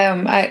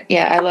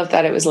 I love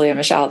that it was Lea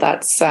Michele.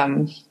 That's,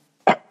 I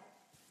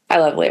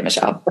love Lea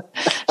Michele.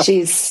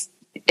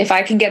 If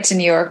I can get to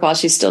New York while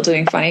she's still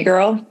doing Funny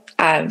Girl,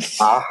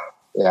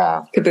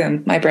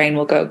 kaboom. My brain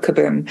will go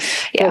kaboom.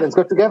 Yeah. Let's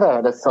go together.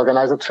 Let's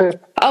organize a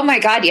trip. Oh my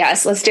God.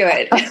 Yes. Let's do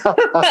it. Yes.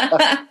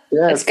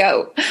 Let's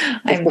go.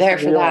 I'm there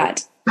for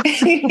that.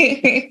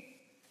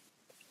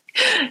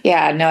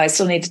 Yeah, no, I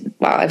still need to,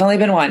 I've only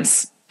been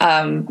once.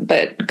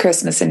 But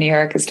Christmas in New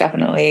York is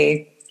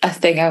definitely a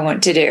thing I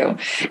want to do.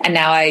 And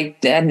now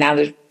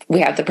that we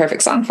have the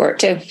perfect song for it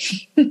too.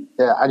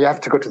 Yeah, and you have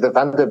to go to the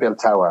Vanderbilt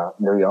Tower,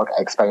 New York.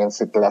 I experienced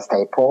it last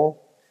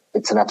April.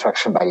 It's an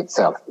attraction by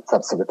itself. It's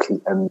absolutely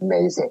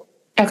amazing.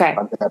 Okay.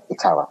 Vanderbilt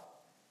Tower.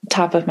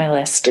 Top of my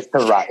list. It's a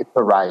ride.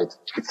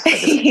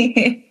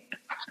 It's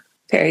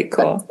very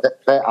cool.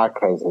 They are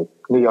crazy.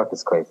 New York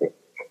is crazy.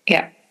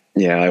 Yeah.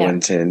 Yeah, I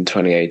went in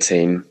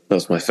 2018. That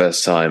was my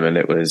first time, and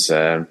it was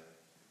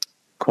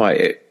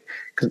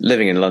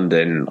living in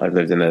London. I've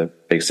lived in a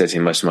big city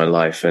most of my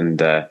life,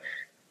 and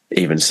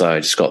even so, I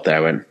just got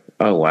there and went,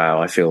 oh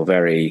wow, I feel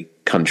very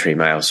country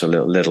mouse or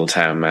little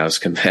town mouse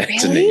compared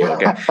to New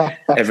York.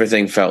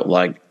 Everything felt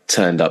like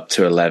turned up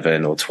to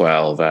 11 or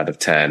 12 out of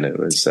 10. It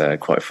was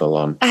quite full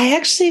on. I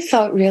actually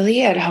felt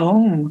really at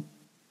home.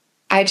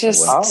 I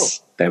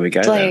just there we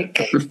go.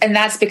 And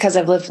that's because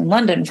I've lived in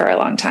London for a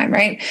long time,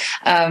 right?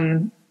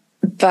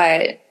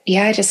 But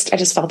yeah, I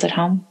just felt at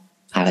home.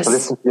 I was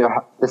listen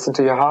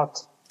to your heart.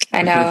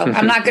 I know.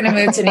 I'm not going to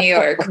move to New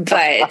York,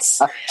 but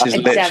she's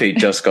literally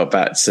just got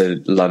back to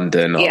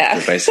London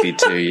after basically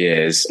 2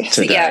 years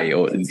today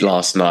or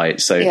last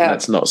night. So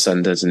let's not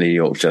send her to New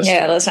York just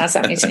yet. Let's not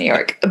send me to New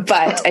York.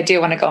 But I do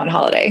want to go on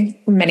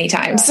holiday many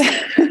times.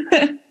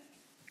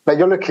 But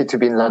you're lucky to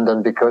be in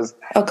London because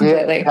here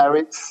in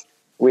Paris,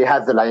 we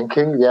have the Lion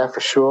King, for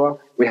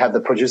sure. We have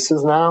the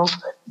producers now.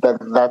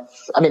 But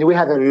we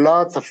have a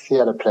lot of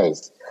theater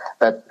plays,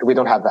 but we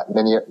don't have that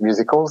many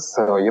musicals.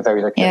 So you're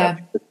very lucky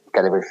enough to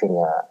get everything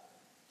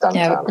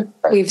downtown.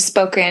 We've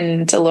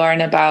spoken to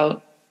Lauren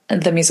about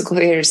the musical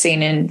theater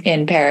scene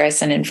in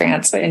Paris and in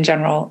France in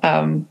general.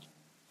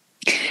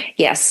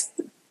 Yes,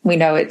 we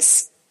know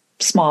it's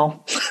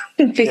small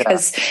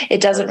because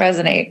it doesn't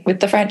resonate with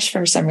the French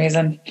for some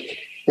reason.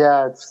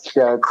 Yeah,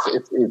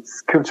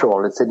 it's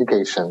cultural. It's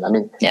education. I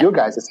mean, you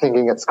guys are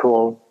singing at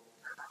school.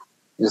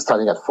 You're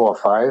starting at 4 or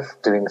 5,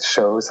 doing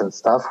shows and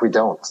stuff. We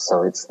don't,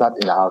 so it's not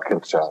in our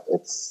culture.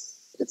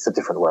 It's a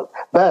different world.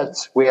 But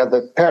we are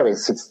the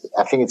Paris.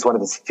 I think it's one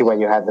of the cities where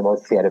you have the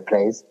most theater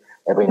plays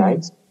every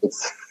night.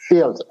 It's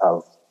filled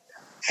of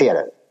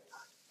theater.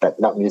 but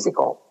not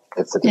musical.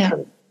 It's a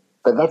different. Yeah.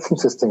 But that's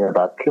interesting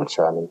about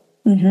culture. I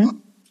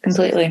mean,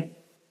 completely.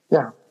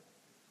 Yeah,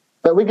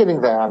 but we're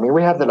getting there. I mean,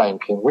 we have the Lion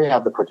King, we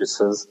have the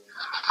producers.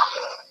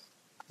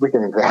 We're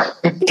getting there.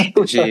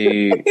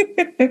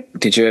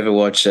 Did you ever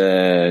watch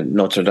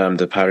Notre Dame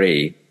de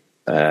Paris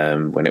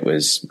when it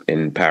was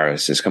in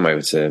Paris? It's come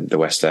over to the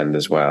West End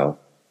as well.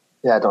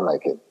 Yeah, I don't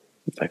like it.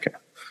 Okay.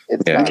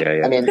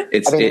 Yeah. I mean,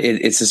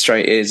 it is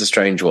a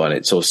strange one.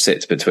 It sort of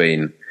sits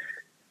between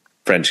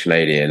French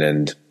Canadian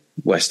and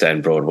West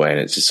End Broadway, and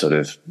it's just sort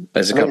of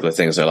there's a couple of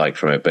things I like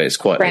from it, but it's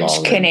quite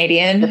French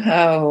Canadian.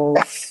 Oh,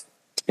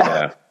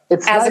 yeah.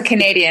 As a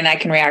Canadian, I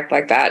can react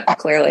like that.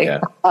 Clearly,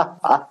 yeah.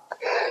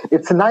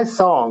 It's a nice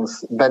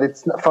songs, but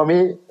it's for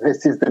me.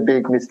 This is the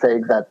big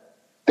mistake that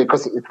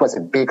because it was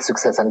a big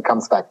success and it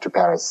comes back to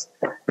Paris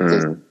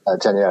this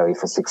January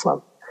for 6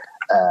 months.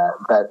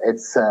 But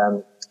it's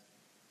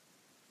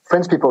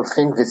French people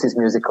think this is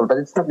musical, but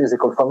it's not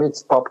musical. For me,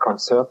 it's pop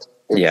concert.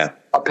 It's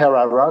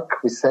opera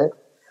rock, we say,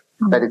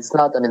 but it's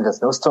not. I mean,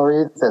 there's no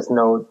story, there's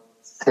no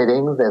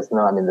sitting, there's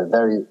no. I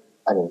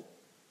mean,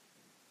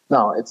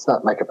 no, it's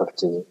not my cup of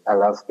tea. I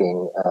love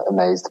being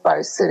amazed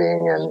by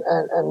sitting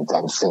and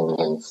dancing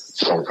and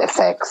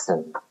effects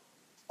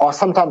or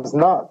sometimes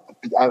not.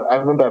 I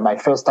remember my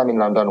first time in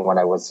London when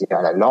I was here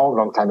a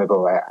long time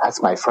ago. I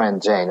asked my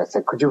friend Jane, I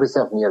said, could you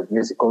reserve me a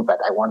musical? But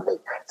I want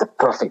the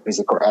perfect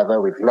musical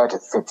ever with lots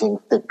of sitting,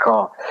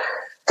 decor,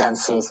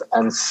 dancers.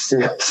 And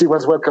she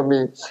was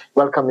welcoming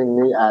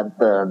me at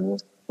the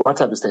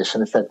Waterloo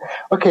station and said,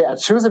 okay, I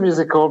choose a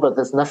musical, but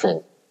there's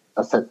nothing.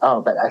 I said,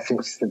 oh, but I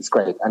think it's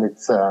great. And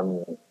it's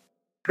in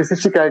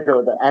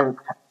Chicago, and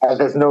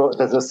there's no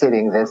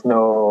sitting, there's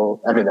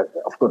no, I mean,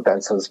 of course,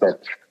 dancers,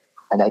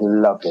 and I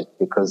loved it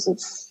because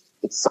it's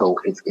so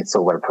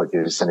well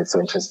produced and it's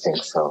so interesting.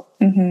 So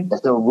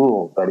there's no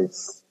rule, but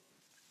it's,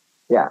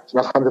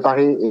 Notre Dame de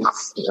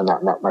Paris, it's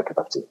not my cup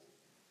of tea.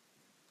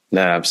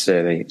 No,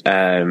 absolutely.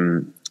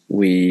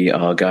 We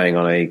are going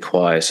on a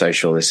choir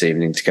social this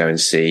evening to go and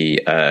see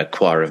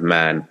Choir of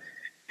Man,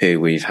 who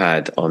we've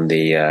had on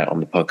the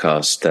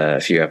podcast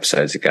a few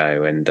episodes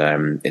ago,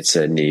 and it's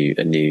a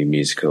new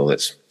musical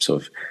that's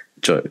sort of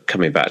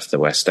coming back to the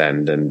West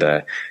End, and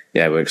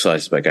we're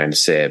excited about going to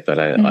see it. But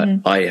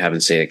I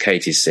haven't seen it.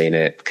 Katie's seen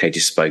it.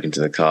 Katie's spoken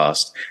to the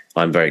cast.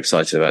 I'm very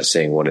excited about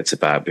seeing what it's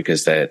about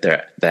because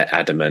they're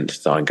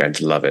adamant that I'm going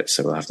to love it.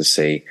 So we'll have to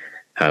see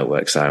how it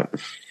works out.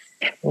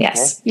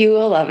 Yes, you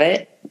will love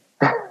it.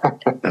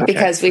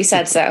 Because we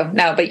said so.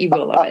 No, but you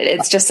will love it.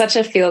 It's just such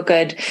a feel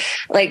good,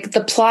 like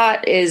the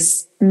plot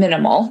is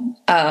minimal,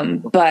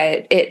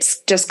 but it's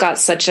just got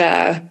such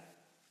a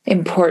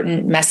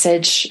important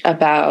message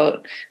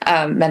about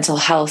mental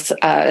health,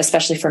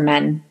 especially for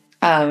men.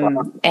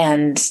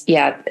 And it's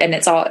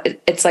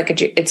like a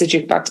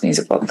jukebox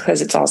musical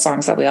because it's all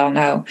songs that we all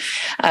know.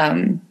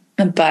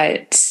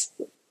 But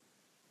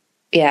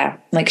yeah,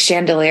 like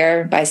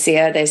Chandelier by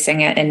Sia, they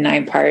sing it in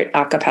 9-part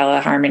a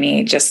cappella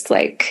harmony, just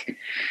like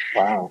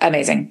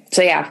amazing.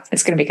 So yeah,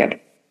 it's going to be good.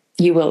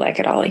 You will like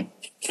it, Ollie.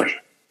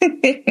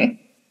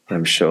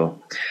 I'm sure.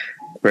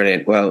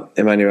 Brilliant. Well,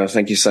 Emanuel,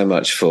 thank you so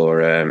much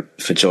for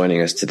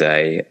joining us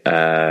today.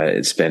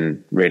 It's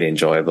been really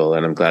enjoyable,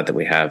 and I'm glad that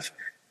we have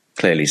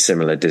clearly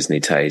similar Disney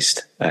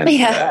taste. And, we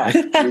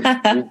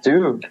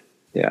do.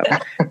 Yeah.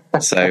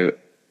 So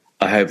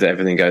I hope that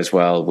everything goes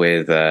well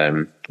with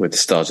the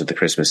start of the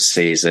Christmas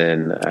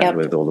season and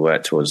with all the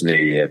work towards New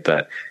Year.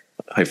 But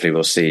hopefully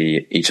we'll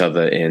see each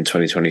other in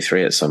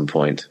 2023 at some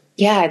point.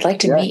 Yeah, I'd like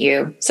to meet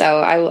you. So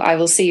I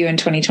will see you in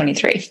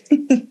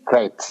 2023.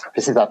 Great.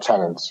 This is our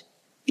challenge.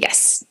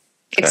 Yes.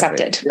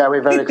 Accepted. Perfect. Yeah,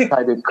 we're very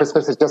excited.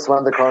 Christmas is just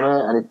around the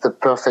corner and it's the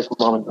perfect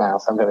moment now.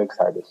 So I'm very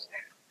excited.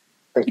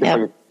 Thank you for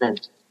your time.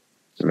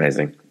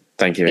 Amazing.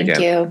 Thank you again.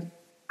 Thank you.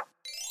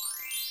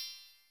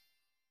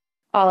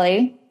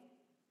 Ollie.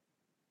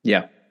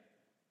 Yeah.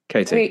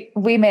 Katie.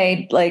 We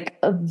made like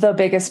the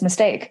biggest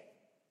mistake.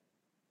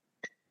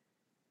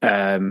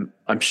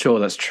 I'm sure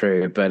that's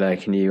true, but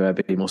can you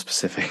be more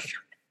specific?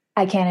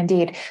 I can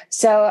indeed.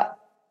 So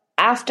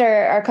after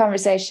our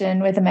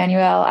conversation with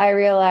Emanuel, I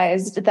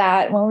realized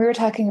that when we were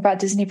talking about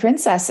Disney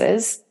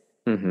princesses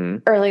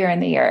earlier in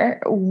the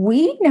year,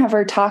 we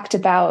never talked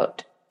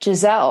about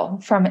Giselle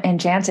from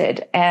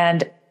Enchanted.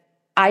 And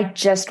I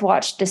just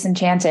watched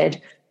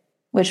Disenchanted,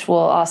 which will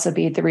also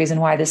be the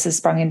reason why this has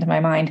sprung into my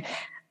mind.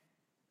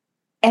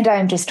 And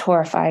I'm just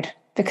horrified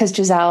because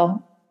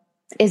Giselle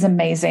is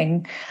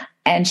amazing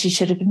and she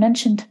should have been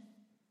mentioned.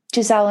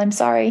 Giselle, I'm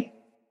sorry.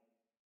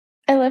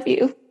 I love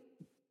you.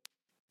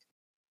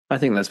 I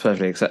think that's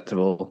perfectly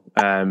acceptable.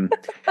 I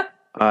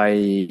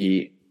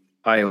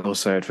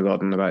also had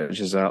forgotten about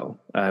Giselle,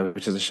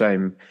 which is a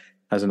shame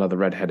as another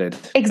redheaded.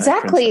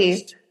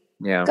 Exactly.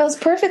 Yeah. Goes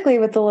perfectly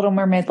with the Little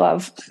Mermaid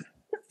love.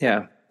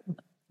 Yeah.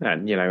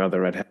 And, other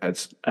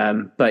redheads.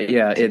 But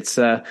yeah, it's,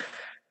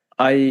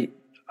 I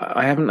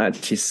haven't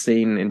actually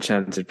seen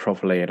Enchanted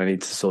properly and I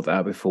need to sort that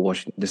out before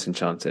watching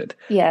Disenchanted.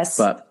 Yes.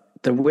 But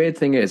the weird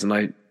thing is, and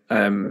I,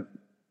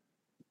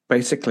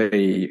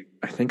 basically,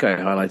 I think I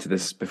highlighted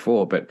this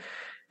before, but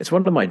It's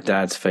one of my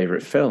dad's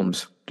favorite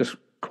films, just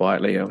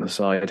quietly on the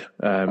side.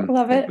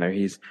 Love it.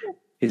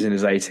 He's in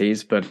his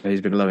 80s, but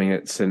he's been loving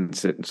it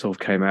since it sort of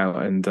came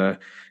out. And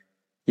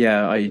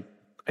I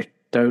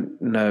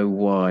don't know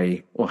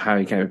why or how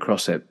he came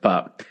across it,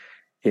 but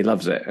he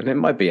loves it. And it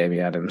might be Amy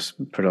Adams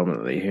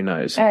predominantly, who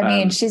knows? I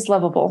mean, she's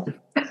lovable.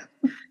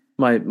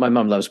 My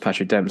mum loves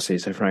Patrick Dempsey,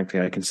 so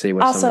frankly, I can see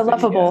where also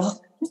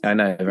lovable. I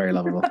know, very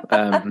lovable.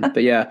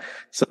 But yeah,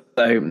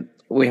 so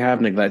we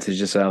have neglected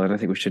Giselle, and I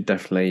think we should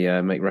definitely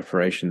make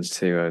reparations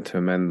to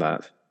amend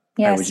that.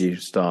 Yes. How would you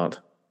start?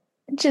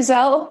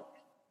 Giselle,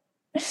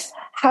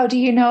 how do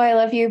you know I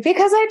love you?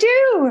 Because I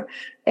do,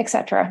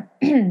 etc.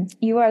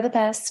 You are the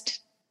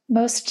best,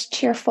 most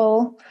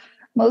cheerful,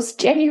 most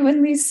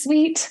genuinely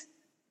sweet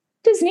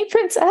Disney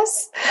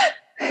princess.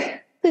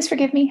 Please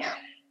forgive me.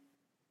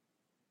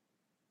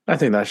 I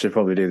think that should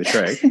probably do the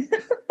trick.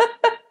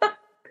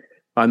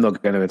 I'm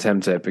not going to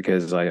attempt it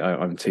because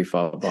I'm too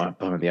far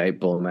behind the 8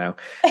 ball now.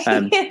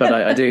 But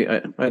I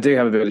do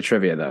have a bit of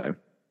trivia though.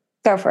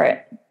 Go for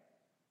it.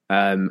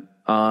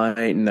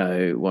 I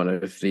know one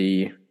of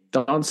the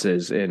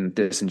dancers in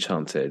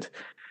Disenchanted.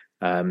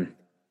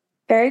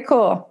 Very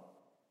cool.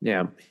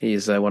 Yeah,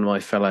 he's one of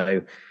my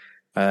fellow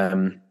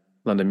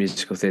London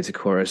Musical Theatre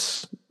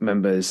Chorus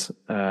members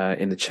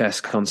in the Chess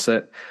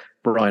concert.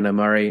 Brian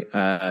O'Murray,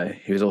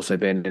 who's also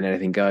been in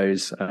Anything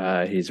Goes.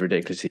 He's a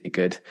ridiculously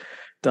good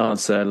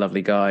dancer,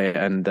 lovely guy,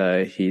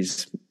 and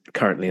he's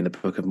currently in the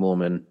Book of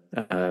Mormon.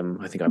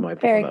 I think I might have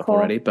brought that up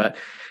already, but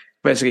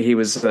basically he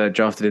was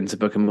drafted into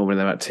Book of Mormon,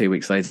 and about 2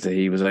 weeks later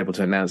he was able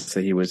to announce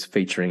that he was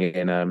featuring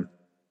in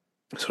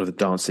sort of the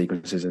dance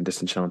sequences in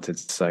Disenchanted.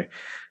 So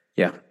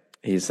yeah,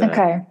 he's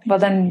okay. Well,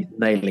 then he's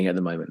nailing it at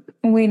the moment.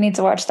 We need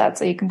to watch that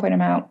so you can point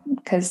him out,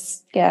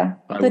 because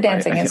the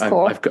dancing is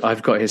cool.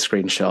 I've got his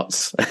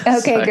screenshots.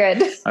 Okay, so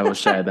good. I will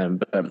share them.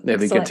 But it'd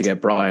be good to get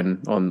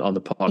Brian on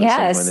the pod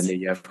at some point in the new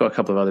year. I've got a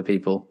couple of other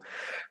people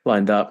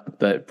lined up,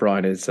 but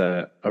Brian is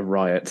a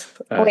riot.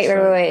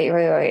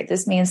 Wait.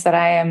 This means that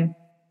I am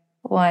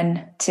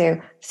 1,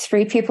 2,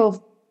 3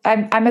 people.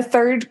 I'm a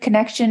third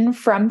connection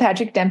from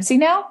Patrick Dempsey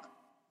now,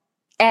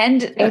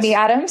 and Amy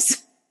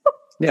Adams.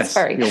 Yes,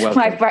 sorry, you're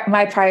welcome.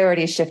 My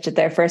priorities shifted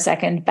there for a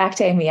second. Back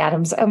to Amy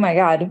Adams. Oh my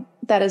God,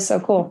 that is so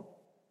cool.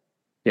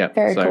 Yeah,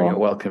 very cool. You're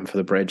welcome for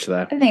the bridge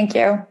there. Thank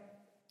you.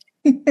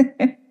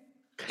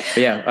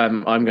 Yeah,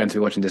 I'm going to be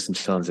watching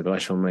Disenchanted, but I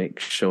shall make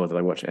sure that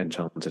I watch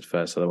Enchanted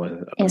first. Otherwise,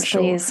 yes,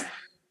 please.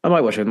 I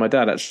might watch it with my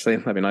dad. Actually,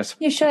 that'd be nice.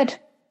 You should.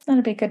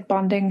 That'd be good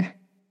bonding.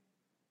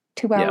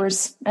 2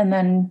 hours, and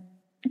then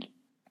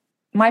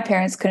my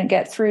parents couldn't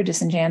get through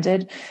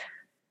Disenchanted.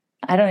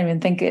 I don't even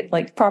think it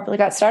properly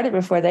got started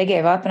before they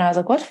gave up. And I was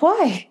like, what?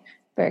 Why?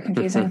 Very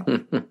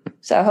confusing.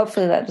 So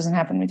hopefully that doesn't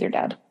happen with your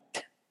dad.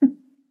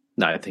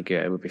 No, I think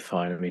it would be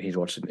fine. I mean, he's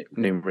watched it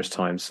numerous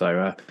times.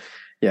 So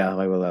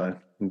I will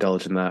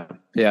indulge in that.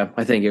 Yeah,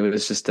 I think it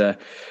was just a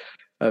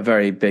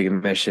very big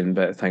mission,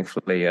 but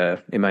thankfully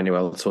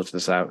Emanuel sorted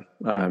us out.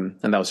 And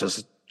that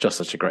was just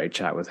such a great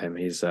chat with him.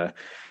 He's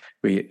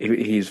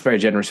very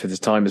generous with his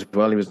time as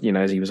well. He was,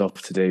 as he was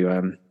off to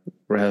do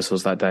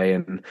rehearsals that day,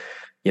 and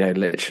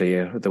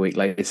literally the week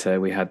later,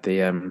 we had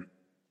the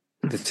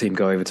team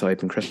go over to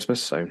open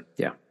Christmas. So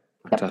yeah,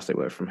 fantastic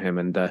work from him,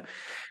 and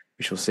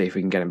we shall see if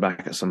we can get him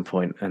back at some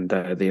point. And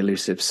the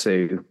elusive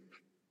Sue.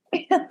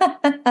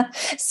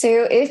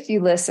 Sue, if you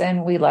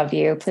listen, we love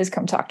you. Please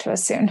come talk to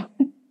us soon.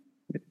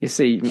 You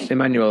see,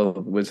 Emmanuel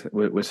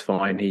was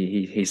fine.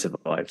 He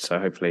survived. So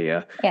hopefully,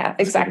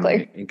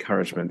 exactly.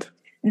 Encouragement.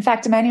 In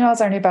fact,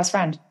 Emmanuel's our new best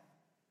friend.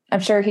 I'm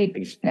sure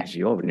he's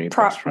your new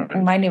best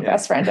friend. My new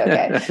best friend.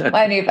 Okay,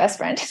 my new best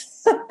friend.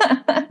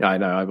 Yeah, I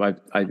know.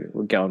 I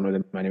would get on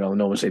with Emanuel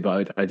enormously,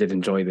 but I did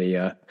enjoy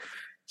the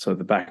sort of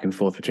the back and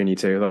forth between you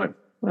two.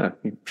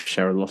 You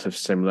share a lot of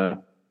similar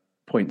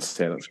points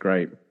here. That's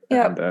great.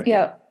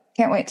 Yeah.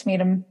 Can't wait to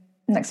meet him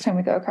next time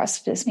we go across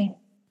to Disney.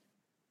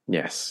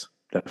 Yes,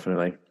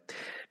 definitely.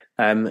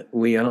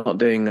 We are not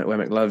doing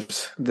WEMC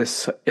Loves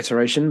this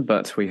iteration,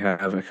 but we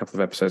have a couple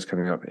of episodes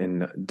coming up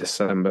in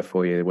December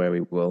for you where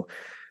we will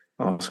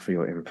ask for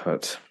your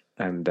input,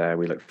 and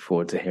we look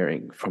forward to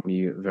hearing from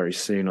you very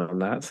soon on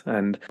that.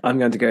 And I'm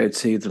going to go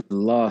to the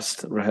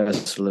last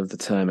rehearsal of the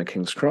term at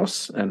King's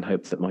Cross and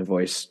hope that my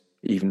voice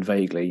even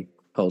vaguely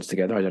holds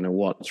together. I don't know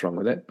what's wrong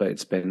with it, but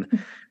it's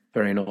been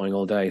very annoying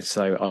all day.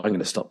 So I'm going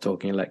to stop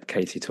talking and let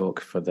Katie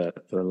talk for the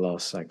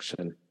last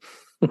section.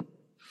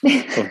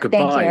 Well,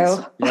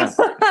 goodbyes. Thank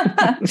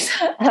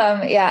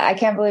you. Yeah. I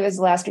can't believe it's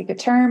the last week of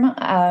term.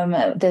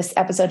 This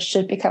episode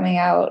should be coming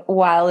out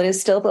while it is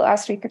still the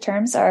last week of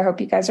term. So I hope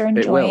you guys are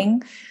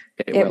enjoying.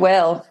 It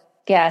will.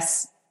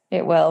 Yes,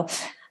 it will.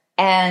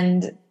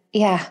 And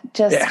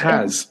just it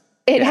has.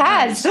 It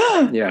has.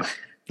 Yeah.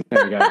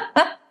 There we go.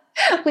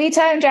 We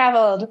time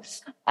traveled.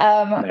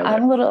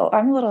 I'm a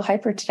little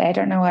hyper today. I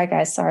don't know why,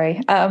 guys.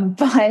 Sorry.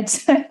 But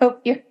I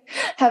hope you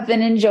have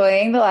been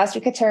enjoying the last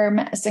week of term,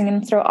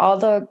 singing through all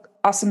the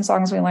awesome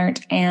songs we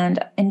learned,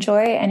 and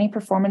enjoy any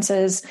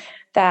performances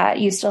that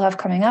you still have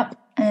coming up.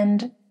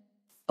 And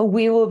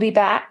we will be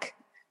back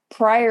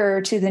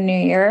prior to the new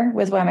year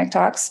with WEMC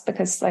Talks,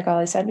 because like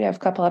Ollie said, we have a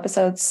couple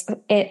episodes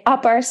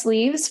up our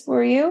sleeves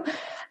for you.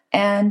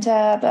 And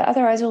but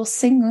otherwise we'll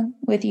sing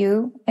with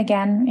you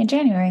again in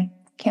January.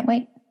 Can't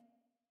wait.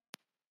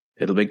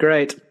 It'll be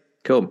great.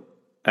 Cool.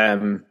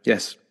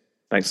 Yes.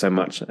 Thanks so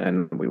much.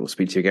 And we will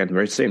speak to you again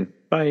very soon.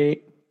 Bye.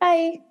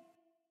 Bye.